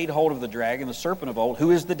hand. He laid hold of the dragon, the serpent of old,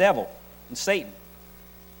 who is the devil and Satan,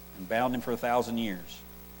 and bound him for 1,000 years.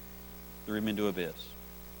 Threw him into abyss.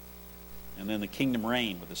 And then the kingdom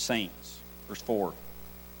reigned with the saints. Verse 4.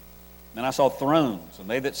 Then I saw thrones, and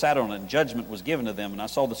they that sat on it, and judgment was given to them. And I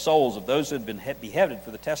saw the souls of those who had been beheaded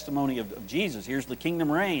for the testimony of Jesus. Here's the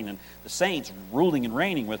kingdom reign, and the saints ruling and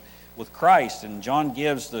reigning with Christ. And John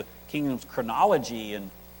gives the kingdom's chronology and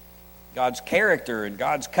God's character and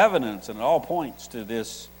God's covenants, and it all points to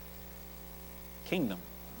this kingdom,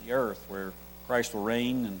 the earth, where Christ will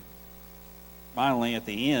reign. And finally, at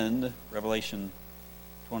the end, Revelation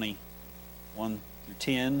 21 through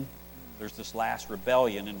 10, there's this last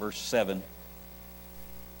rebellion in verse 7.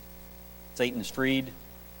 Satan is freed,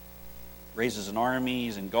 raises an army,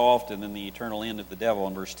 he's engulfed, and then the eternal end of the devil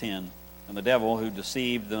in verse 10. And the devil who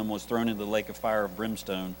deceived them was thrown into the lake of fire of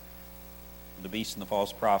brimstone, the beast and the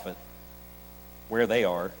false prophet. Where they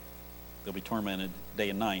are, they'll be tormented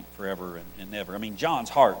day and night forever and ever. I mean,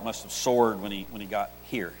 John's heart must have soared when he got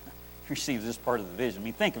here. He receives this part of the vision. I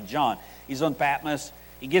mean, think of John. He's on Patmos.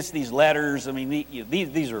 He gets these letters. I mean,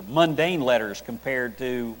 these are mundane letters compared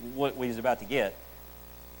to what he's about to get.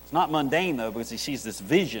 It's not mundane, though, because he sees this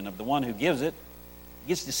vision of the one who gives it. He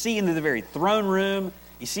gets to see into the very throne room.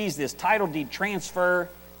 He sees this title deed transfer.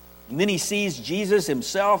 And then he sees Jesus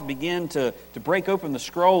himself begin to break open the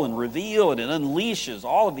scroll and reveal it, and unleashes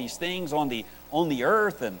all of these things on the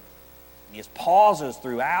earth. And he has pauses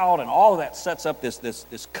throughout, and all of that sets up this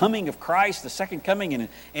coming of Christ, the second coming,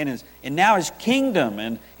 and now his kingdom.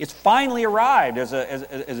 And it's finally arrived as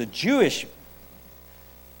a Jewish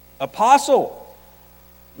apostle.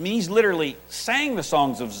 I mean, he's literally sang the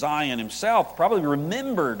songs of Zion himself, probably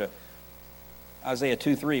remembered Isaiah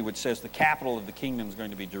 2:3, which says the capital of the kingdom is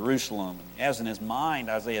going to be Jerusalem. And he has in his mind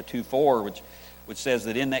Isaiah 2:4, which says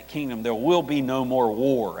that in that kingdom there will be no more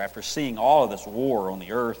war, after seeing all of this war on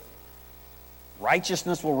the earth.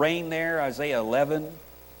 Righteousness will reign there, Isaiah 11.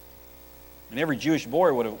 And every Jewish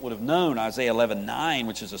boy would have known Isaiah 11:9,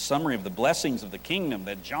 which is a summary of the blessings of the kingdom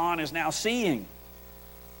that John is now seeing.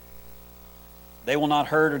 They will not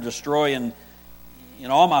hurt or destroy in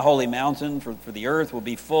all my holy mountain, for the earth will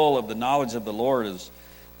be full of the knowledge of the Lord as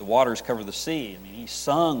the waters cover the sea. I mean, he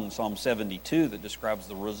sung Psalm 72 that describes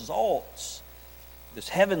the results. This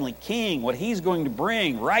heavenly king, what he's going to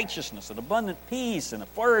bring, righteousness and abundant peace and a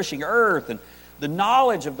flourishing earth and the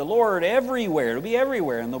knowledge of the Lord everywhere. It'll be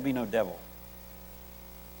everywhere, and there'll be no devil.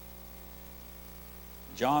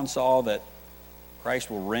 John saw that Christ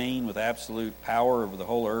will reign with absolute power over the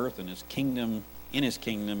whole earth, and in his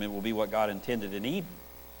kingdom, it will be what God intended in Eden.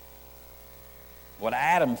 What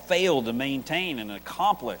Adam failed to maintain and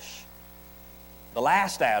accomplish, the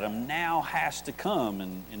last Adam now has to come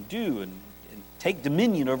and do and take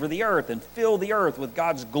dominion over the earth and fill the earth with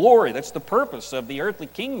God's glory. That's the purpose of the earthly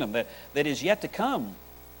kingdom that is yet to come.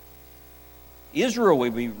 Israel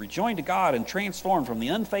will be rejoined to God and transformed from the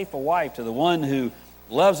unfaithful wife to the one who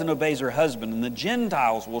loves and obeys her husband. And the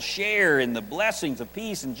Gentiles will share in the blessings of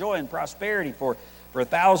peace and joy and prosperity for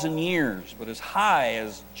 1,000 years. But as high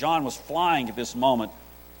as John was flying at this moment,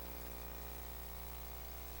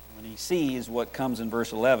 when he sees what comes in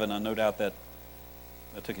verse 11, I no doubt that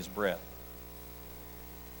took his breath.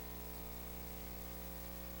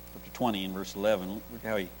 Chapter 20 in verse 11, look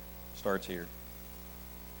how he starts here.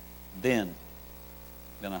 Then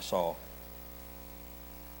I saw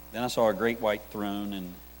a great white throne,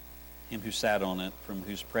 and him who sat on it, from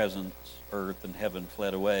whose presence earth and heaven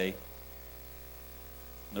fled away.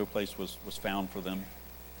 No place was found for them.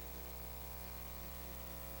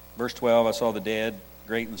 Verse 12, I saw the dead,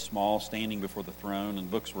 great and small, standing before the throne,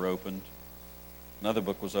 and books were opened. Another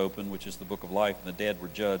book was opened, which is the book of life, and the dead were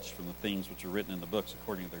judged from the things which are written in the books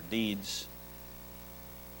according to their deeds.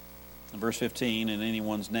 In verse 15, and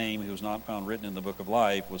anyone's name who was not found written in the book of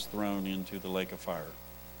life was thrown into the lake of fire.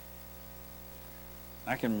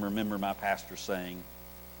 I can remember my pastor saying,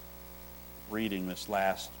 reading this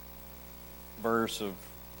last verse of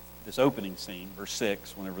this opening scene, verse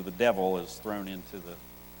 6, whenever the devil is thrown into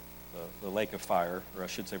the lake of fire, or I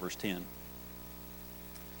should say verse 10.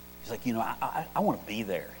 He's like, I want to be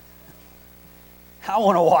there. I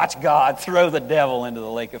want to watch God throw the devil into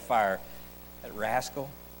the lake of fire. That rascal,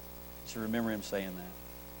 you should remember him saying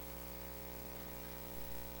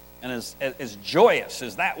that. And as joyous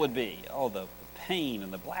as that would be, the pain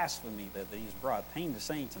and the blasphemy that he's brought, pain to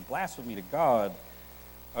saints and blasphemy to God,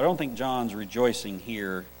 I don't think John's rejoicing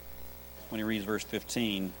here when he reads verse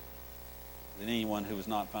 15 that anyone who was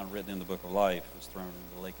not found written in the book of life was thrown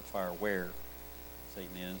into the lake of fire where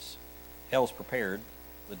Satan is. Hell's prepared,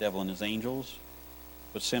 the devil and his angels,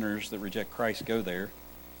 but sinners that reject Christ go there.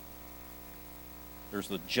 There's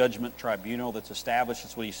the judgment tribunal that's established.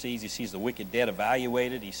 That's what he sees. He sees the wicked dead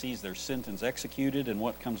evaluated. He sees their sentence executed, and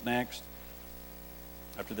what comes next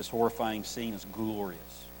after this horrifying scene is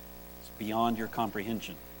glorious. It's beyond your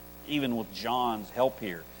comprehension. Even with John's help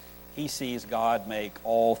here, he sees God make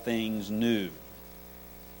all things new.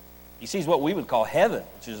 He sees what we would call heaven,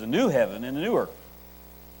 which is a new heaven and a new earth.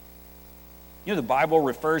 The Bible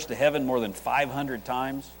refers to heaven more than 500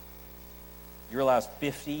 times. You realize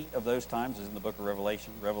 50 of those times is in the book of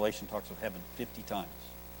Revelation. Revelation talks of heaven 50 times.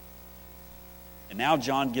 And now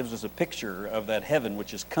John gives us a picture of that heaven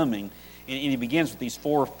which is coming. And he begins with these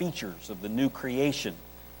four features of the new creation.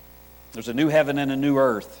 There's a new heaven and a new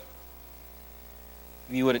earth.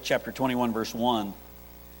 If you would, at chapter 21, verse 1.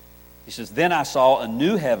 He says, "Then I saw a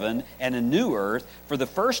new heaven and a new earth, for the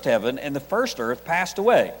first heaven and the first earth passed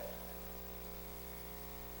away."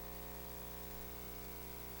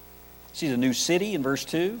 See the new city in verse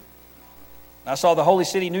 2. "I saw the holy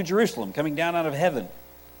city, New Jerusalem, coming down out of heaven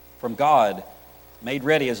from God, made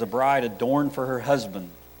ready as a bride adorned for her husband."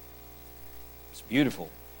 It's beautiful.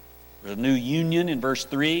 There's a new union in verse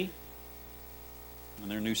 3, and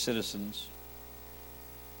they're new citizens.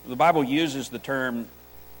 The Bible uses the term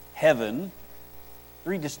heaven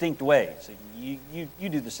three distinct ways. You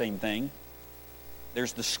do the same thing.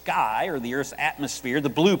 There's the sky, or the earth's atmosphere, the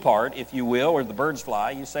blue part, if you will, where the birds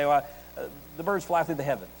fly. You say, well, the birds fly through the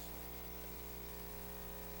heavens.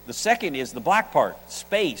 The second is the black part,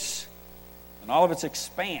 space, and all of its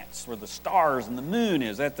expanse, where the stars and the moon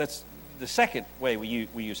is. That's the second way we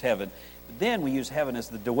use heaven. But then we use heaven as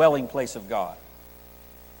the dwelling place of God.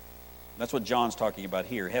 That's what John's talking about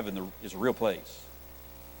here. Heaven is a real place.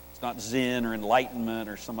 It's not Zen or enlightenment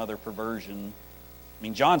or some other perversion. I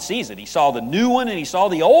mean, John sees it. He saw the new one and he saw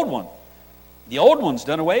the old one. The old one's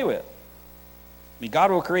done away with. I mean,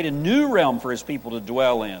 God will create a new realm for his people to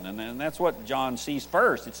dwell in. And that's what John sees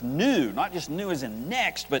first. It's new, not just new as in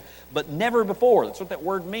next, but never before. That's what that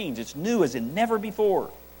word means. It's new as in never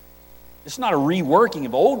before. It's not a reworking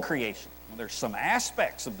of old creation. There's some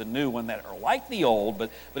aspects of the new one that are like the old, but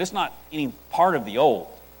it's not any part of the old.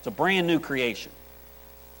 It's a brand new creation.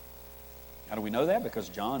 How do we know that? Because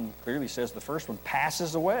John clearly says the first one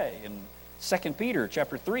passes away. And 2 Peter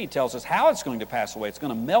chapter 3 tells us how it's going to pass away. It's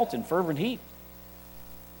going to melt in fervent heat.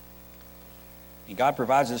 And God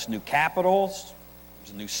provides us new capitals.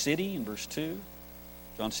 There's a new city in verse 2.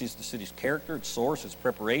 John sees the city's character, its source, its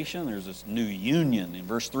preparation. There's this new union in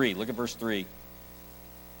verse 3. Look at verse 3.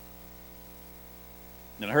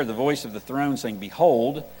 "And I heard the voice of the throne saying,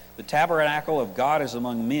 'Behold, the tabernacle of God is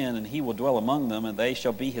among men, and he will dwell among them, and they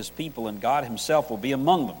shall be his people, and God himself will be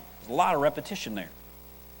among them.'" There's a lot of repetition there.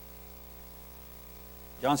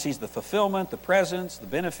 John sees the fulfillment, the presence, the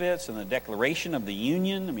benefits, and the declaration of the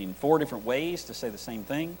union. I mean, 4 different ways to say the same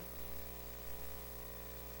thing.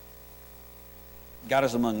 God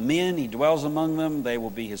is among men, he dwells among them, they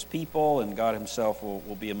will be his people, and God himself will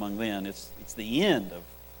be among them. It's the end of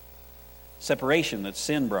separation that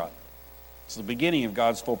sin brought. It's the beginning of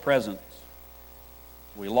God's full presence.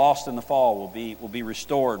 We lost in the fall will be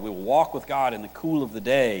restored. We will walk with God in the cool of the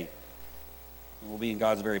day. And we'll be in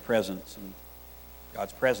God's very presence. And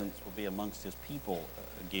God's presence will be amongst his people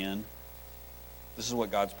again. This is what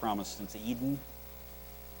God's promised since Eden.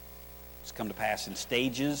 It's come to pass in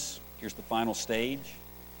stages. Here's the final stage.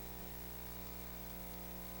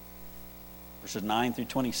 Verses 9 through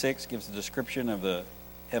 26 gives the description of the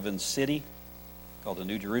heaven's city called the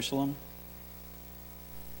New Jerusalem.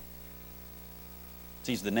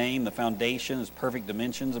 Sees the name, the foundation, its perfect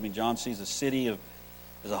dimensions. I mean, John sees the city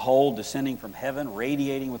as a whole descending from heaven,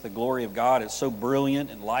 radiating with the glory of God. It's so brilliant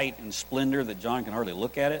and light and splendor that John can hardly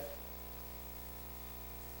look at it.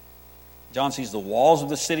 John sees the walls of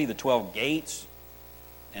the city, the 12 gates,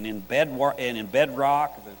 and in bedrock,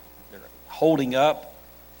 they're holding up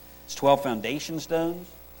its 12 foundation stones.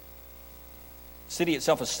 The city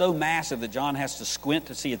itself is so massive that John has to squint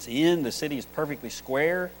to see its end. The city is perfectly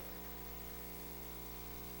square.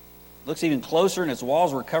 It looks even closer, and its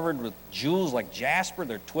walls were covered with jewels like jasper.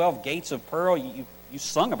 There are 12 gates of pearl. You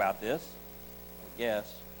sung about this, I would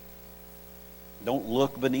guess. Don't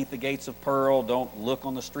look beneath the gates of pearl. Don't look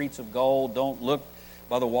on the streets of gold. Don't look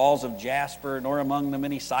by the walls of jasper, nor among the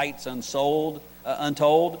many sights untold.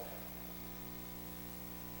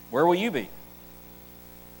 Where will you be?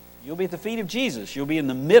 You'll be at the feet of Jesus. You'll be in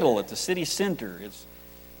the middle at the city center.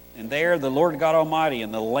 And there the Lord God Almighty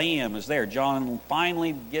and the Lamb is there. John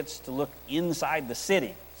finally gets to look inside the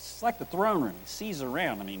city. It's like the throne room. He sees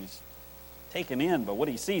around. I mean, he's taken in by what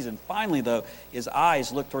he sees. And finally, though, his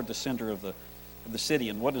eyes look toward the center of the city.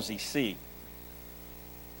 And what does he see?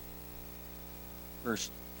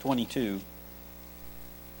 Verse 22.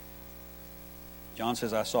 John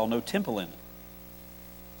says, "I saw no temple in it."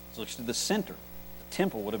 So looks to the center. The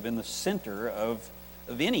temple would have been the center of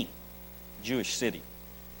any Jewish city.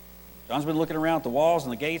 John's been looking around at the walls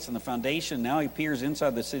and the gates and the foundation. Now he peers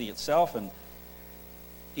inside the city itself, and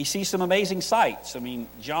he sees some amazing sights. I mean,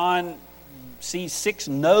 John sees 6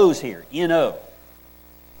 no's here, N-O.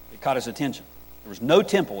 It caught his attention. There was no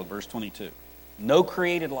temple in verse 22. No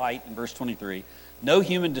created light in verse 23. No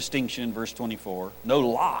human distinction in verse 24. No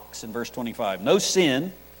locks in verse 25. No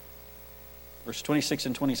sin, verse 26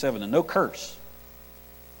 and 27. And no curse,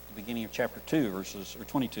 the beginning of chapter 2, verses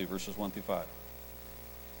 1 through 5.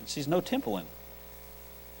 He sees no temple in it.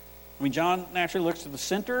 I mean, John naturally looks to the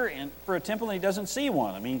center and for a temple, and he doesn't see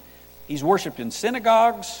one. I mean, he's worshipped in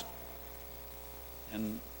synagogues,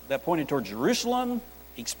 and that pointed toward Jerusalem.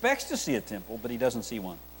 He expects to see a temple, but he doesn't see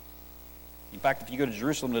one. In fact, if you go to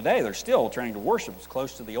Jerusalem today, they're still trying to worship as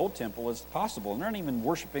close to the old temple as possible. And they're not even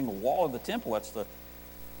worshiping the wall of the temple. That's the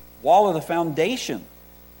wall of the foundation.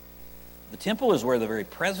 The temple is where the very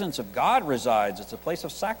presence of God resides. It's a place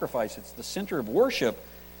of sacrifice. It's the center of worship.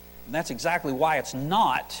 And that's exactly why it's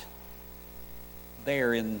not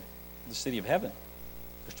there in the city of heaven.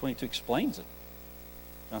 Verse 22 explains it.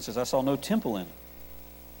 John says, I saw no temple in it.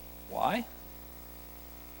 Why?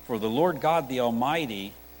 For the Lord God the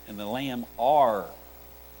Almighty and the Lamb are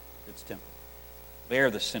its temple.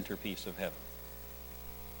 They're the centerpiece of heaven.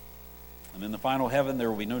 And in the final heaven, there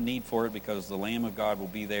will be no need for it because the Lamb of God will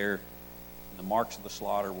be there, and the marks of the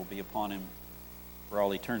slaughter will be upon him for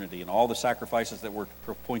all eternity. And all the sacrifices that were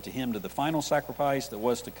to point to him, to the final sacrifice that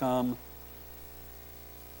was to come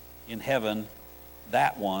in heaven,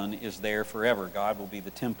 that one is there forever. God will be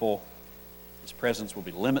the temple. His presence will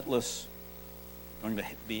be limitless. Going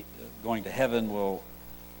to heaven will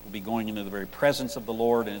be going into the very presence of the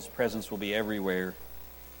Lord, and his presence will be everywhere.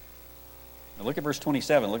 Now look at verse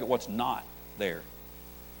 27. Look at what's not there.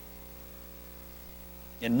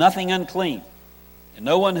 And nothing unclean, and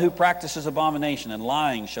no one who practices abomination and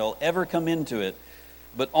lying shall ever come into it,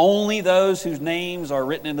 but only those whose names are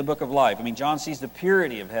written in the book of life. I mean, John sees the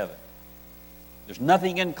purity of heaven. There's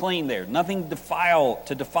nothing unclean there, nothing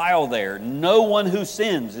to defile there. No one who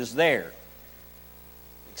sins is there.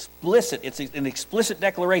 Explicit. It's an explicit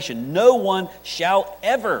declaration. No one shall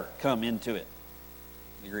ever come into it.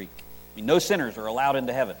 In the Greek. I mean, no sinners are allowed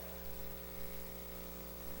into heaven.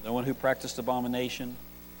 No one who practiced abomination.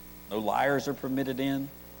 No liars are permitted in.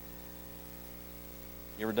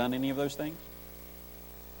 You ever done any of those things?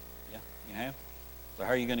 Yeah, you have. So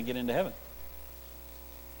how are you going to get into heaven?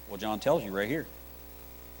 Well, John tells you right here.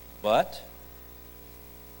 But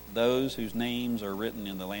those whose names are written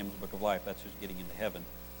in the Lamb's Book of Life, that's who's getting into heaven.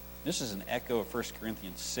 This is an echo of 1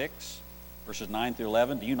 Corinthians 6, verses 9 through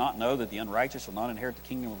 11. Do you not know that the unrighteous will not inherit the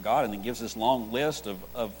kingdom of God? And then gives this long list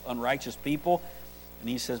of unrighteous people. And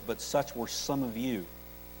he says, but such were some of you.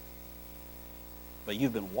 But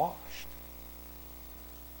you've been washed.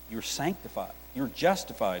 You're sanctified. You're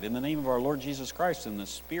justified in the name of our Lord Jesus Christ and the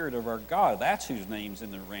Spirit of our God. That's whose name's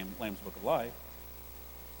in the Lamb's Book of Life.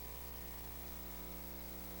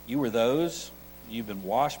 You were those. You've been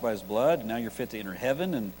washed by his blood. And now you're fit to enter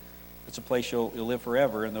heaven, and it's a place you'll live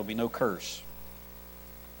forever, and there'll be no curse.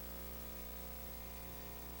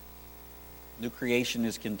 New creation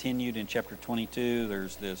is continued in chapter 22.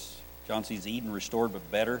 There's this, John sees Eden restored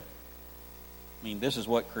but better. I mean, this is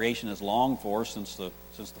what creation has longed for since the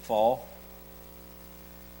fall.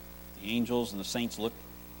 The angels and the saints look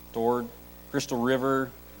toward crystal river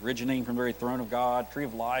originating from the very throne of God, tree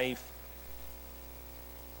of life.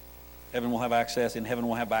 Heaven will have access. In heaven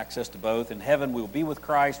we'll have access to both. In heaven we will be with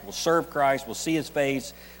Christ, we'll serve Christ, we'll see his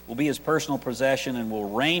face, we'll be his personal possession, and we'll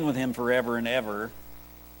reign with him forever and ever.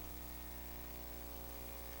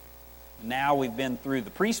 Now we've been through the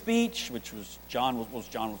pre-speech, which was John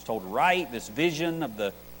was told to write, this vision of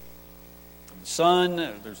the Son.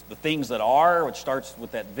 There's the things that are, which starts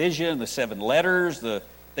with that vision, the 7 letters, the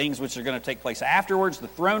things which are going to take place afterwards, the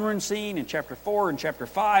throne room scene in chapter 4 and chapter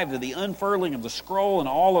 5, the unfurling of the scroll and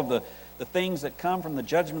all of the things that come from the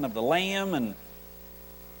judgment of the Lamb and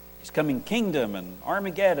his coming kingdom and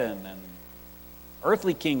Armageddon and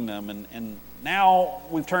earthly kingdom. And now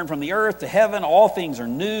we've turned from the earth to heaven. All things are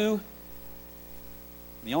new.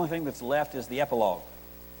 The only thing that's left is the epilogue.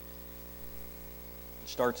 It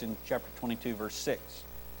starts in chapter 22, verse 6.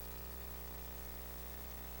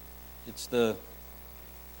 It's the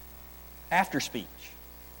after speech.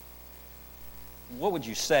 What would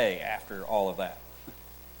you say after all of that?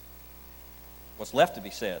 What's left to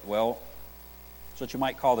be said? Well, it's what you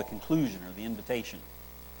might call the conclusion or the invitation.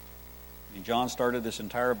 And John started this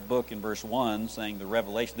entire book in verse 1 saying the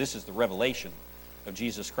revelation, this is the revelation of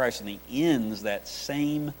Jesus Christ, and he ends that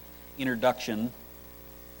same introduction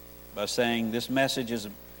by saying this message is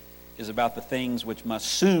about the things which must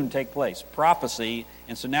soon take place, prophecy.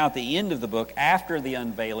 And so now at the end of the book, after the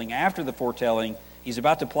unveiling, after the foretelling, he's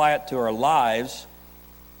about to apply it to our lives.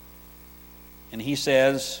 And he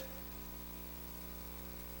says,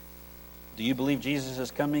 do you believe Jesus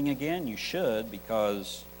is coming again? You should,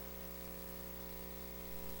 because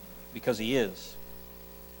he is.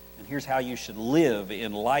 And here's how you should live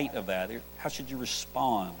in light of that. How should you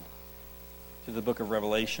respond to the book of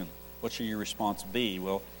Revelation? What should your response be?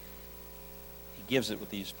 Well, he gives it with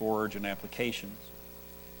these 4 urgent applications.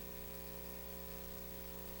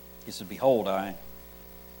 He said, "Behold, I'm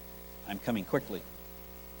coming quickly."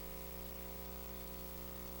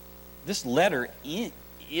 This letter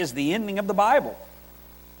is the ending of the Bible.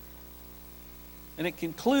 And it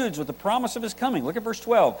concludes with the promise of his coming. Look at verse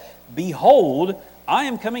 12. "Behold, I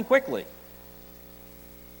am coming quickly."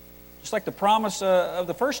 Just like the promise of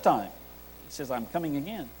the first time. He says, "I'm coming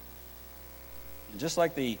again." And just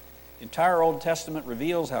like the entire Old Testament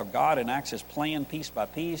reveals how God enacts his plan piece by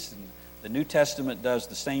piece, and the New Testament does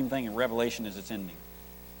the same thing in Revelation as its ending.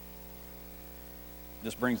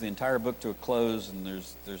 This brings the entire book to a close, and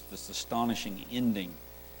there's this astonishing ending.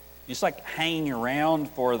 It's like hanging around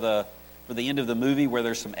for the end of the movie where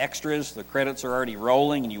there's some extras, the credits are already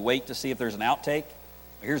rolling, and you wait to see if there's an outtake.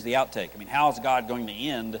 Well, here's the outtake. I mean, how is God going to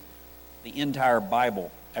end the entire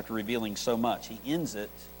Bible after revealing so much? He ends it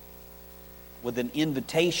with an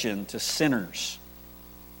invitation to sinners.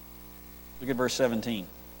 Look at verse 17.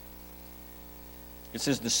 It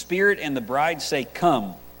says, "The Spirit and the bride say,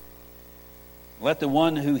 'Come.' Let the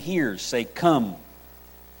one who hears say, 'Come.'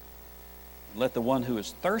 Let the one who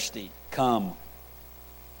is thirsty come.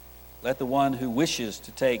 Let the one who wishes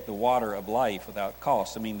to take the water of life without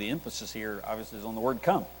cost." I mean, the emphasis here obviously is on the word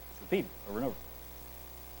 "come." It's repeated over and over.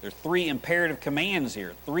 There are three imperative commands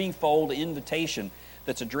here, threefold invitation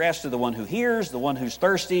that's addressed to the one who hears, the one who's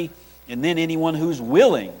thirsty, and then anyone who's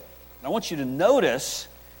willing. And I want you to notice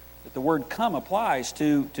that the word "come" applies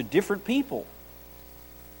to different people.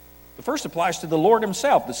 The first applies to the Lord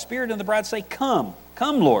himself. The Spirit and the bride say, "Come,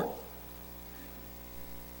 come, Lord."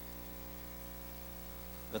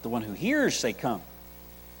 Let the one who hears say, "Come,"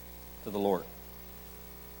 to the Lord.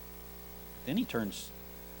 Then he turns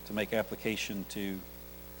to make application to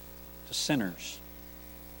sinners.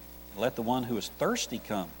 Let the one who is thirsty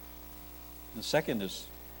come. And the second is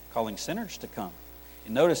calling sinners to come.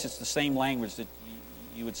 And notice it's the same language that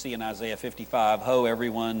you would see in Isaiah 55. "Ho,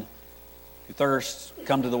 everyone who thirsts,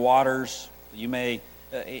 come to the waters. You may,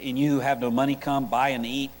 and you who have no money, come buy and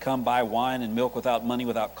eat. Come buy wine and milk without money,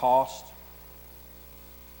 without cost.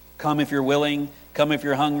 Come if you're willing. Come if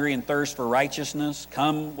you're hungry and thirst for righteousness.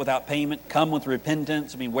 Come without payment. Come with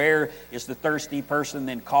repentance." I mean, where is the thirsty person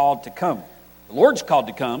then called to come? The Lord's called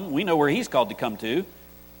to come. We know where he's called to come to.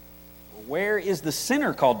 Where is the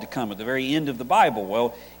sinner called to come at the very end of the Bible?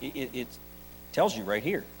 Well, it tells you right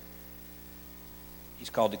here. He's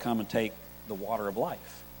called to come and take the water of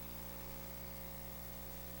life,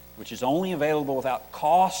 which is only available without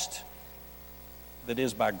cost, that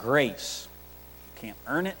is by grace. You can't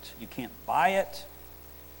earn it. You can't buy it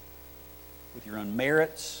with your own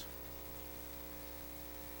merits.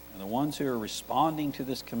 And the ones who are responding to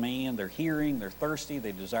this command, they're hearing, they're thirsty,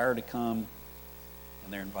 they desire to come,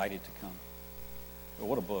 and they're invited to come. But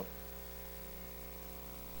what a book.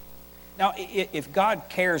 Now, if God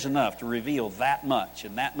cares enough to reveal that much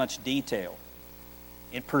in that much detail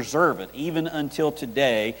and preserve it even until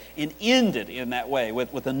today and end it in that way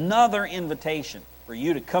with another invitation for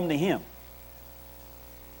you to come to him,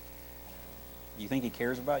 do you think he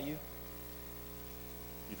cares about you?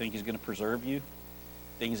 You think he's going to preserve you?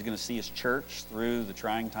 Think he's going to see his church through the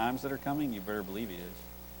trying times that are coming? You better believe he is.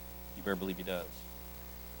 You better believe he does.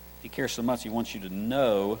 He cares so much, he wants you to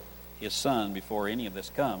know his son before any of this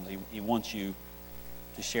comes. He wants you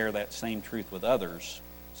to share that same truth with others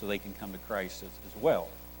so they can come to Christ as well.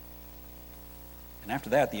 And after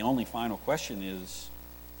that, the only final question is,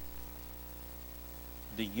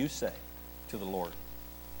 do you say to the Lord,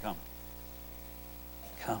 "Come"?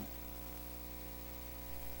 Come.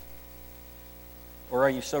 Or are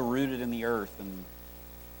you so rooted in the earth and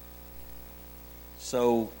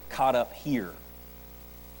so caught up here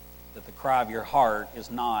that the cry of your heart is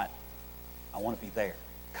not, "I want to be there,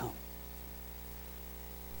 come"?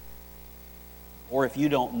 Or if you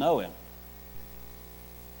don't know him,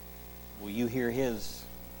 will you hear his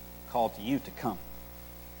call to you to come?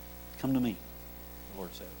 "Come to me," the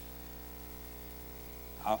Lord says.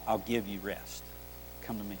 I'll give you rest.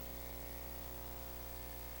 Come to me.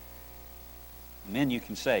 And then you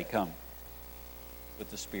can say, "Come," with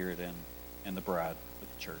the Spirit and the bride,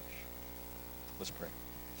 with the church. Let's pray.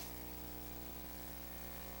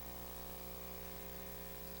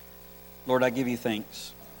 Lord, I give you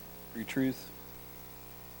thanks for your truth.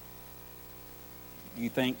 I give you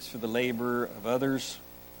thanks for the labor of others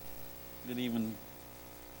that even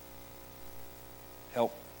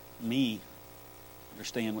help me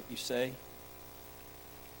understand what you say.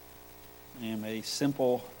 I am a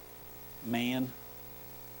simple man,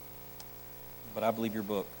 but I believe your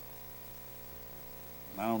book.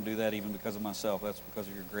 And I don't do that even because of myself. That's because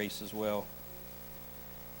of your grace as well.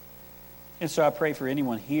 And so I pray for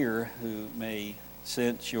anyone here who may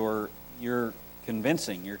sense your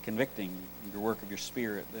convincing, you're convicting, your work of your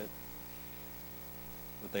Spirit, that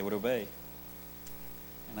they would obey.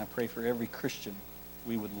 And I pray for every Christian,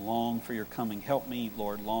 we would long for your coming. Help me,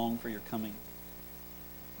 Lord, long for your coming.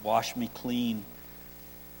 Wash me clean.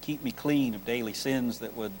 Keep me clean of daily sins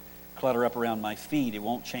that would clutter up around my feet. It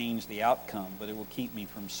won't change the outcome, but it will keep me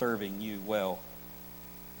from serving you well.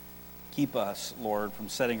 Keep us, Lord, from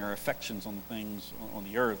setting our affections on the things on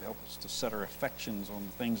the earth. Help us to set our affections on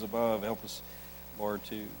the things above. Help us, Lord,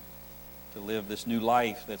 to live this new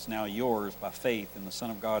life that's now yours by faith in the Son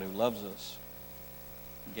of God who loves us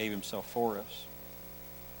and gave himself for us.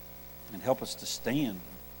 And help us to stand,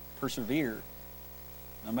 persevere,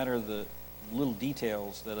 no matter the little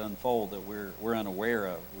details that unfold that we're unaware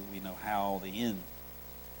of. We know how the end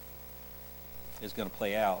is going to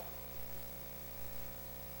play out.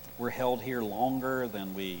 If we're held here longer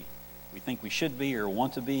than we think we should be or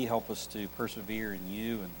want to be, help us to persevere in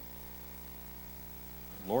you. And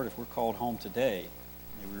Lord, if we're called home today,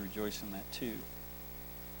 may we rejoice in that too.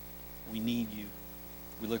 We need you.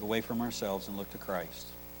 We look away from ourselves and look to Christ.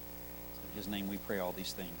 In his name we pray all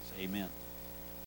these things. Amen.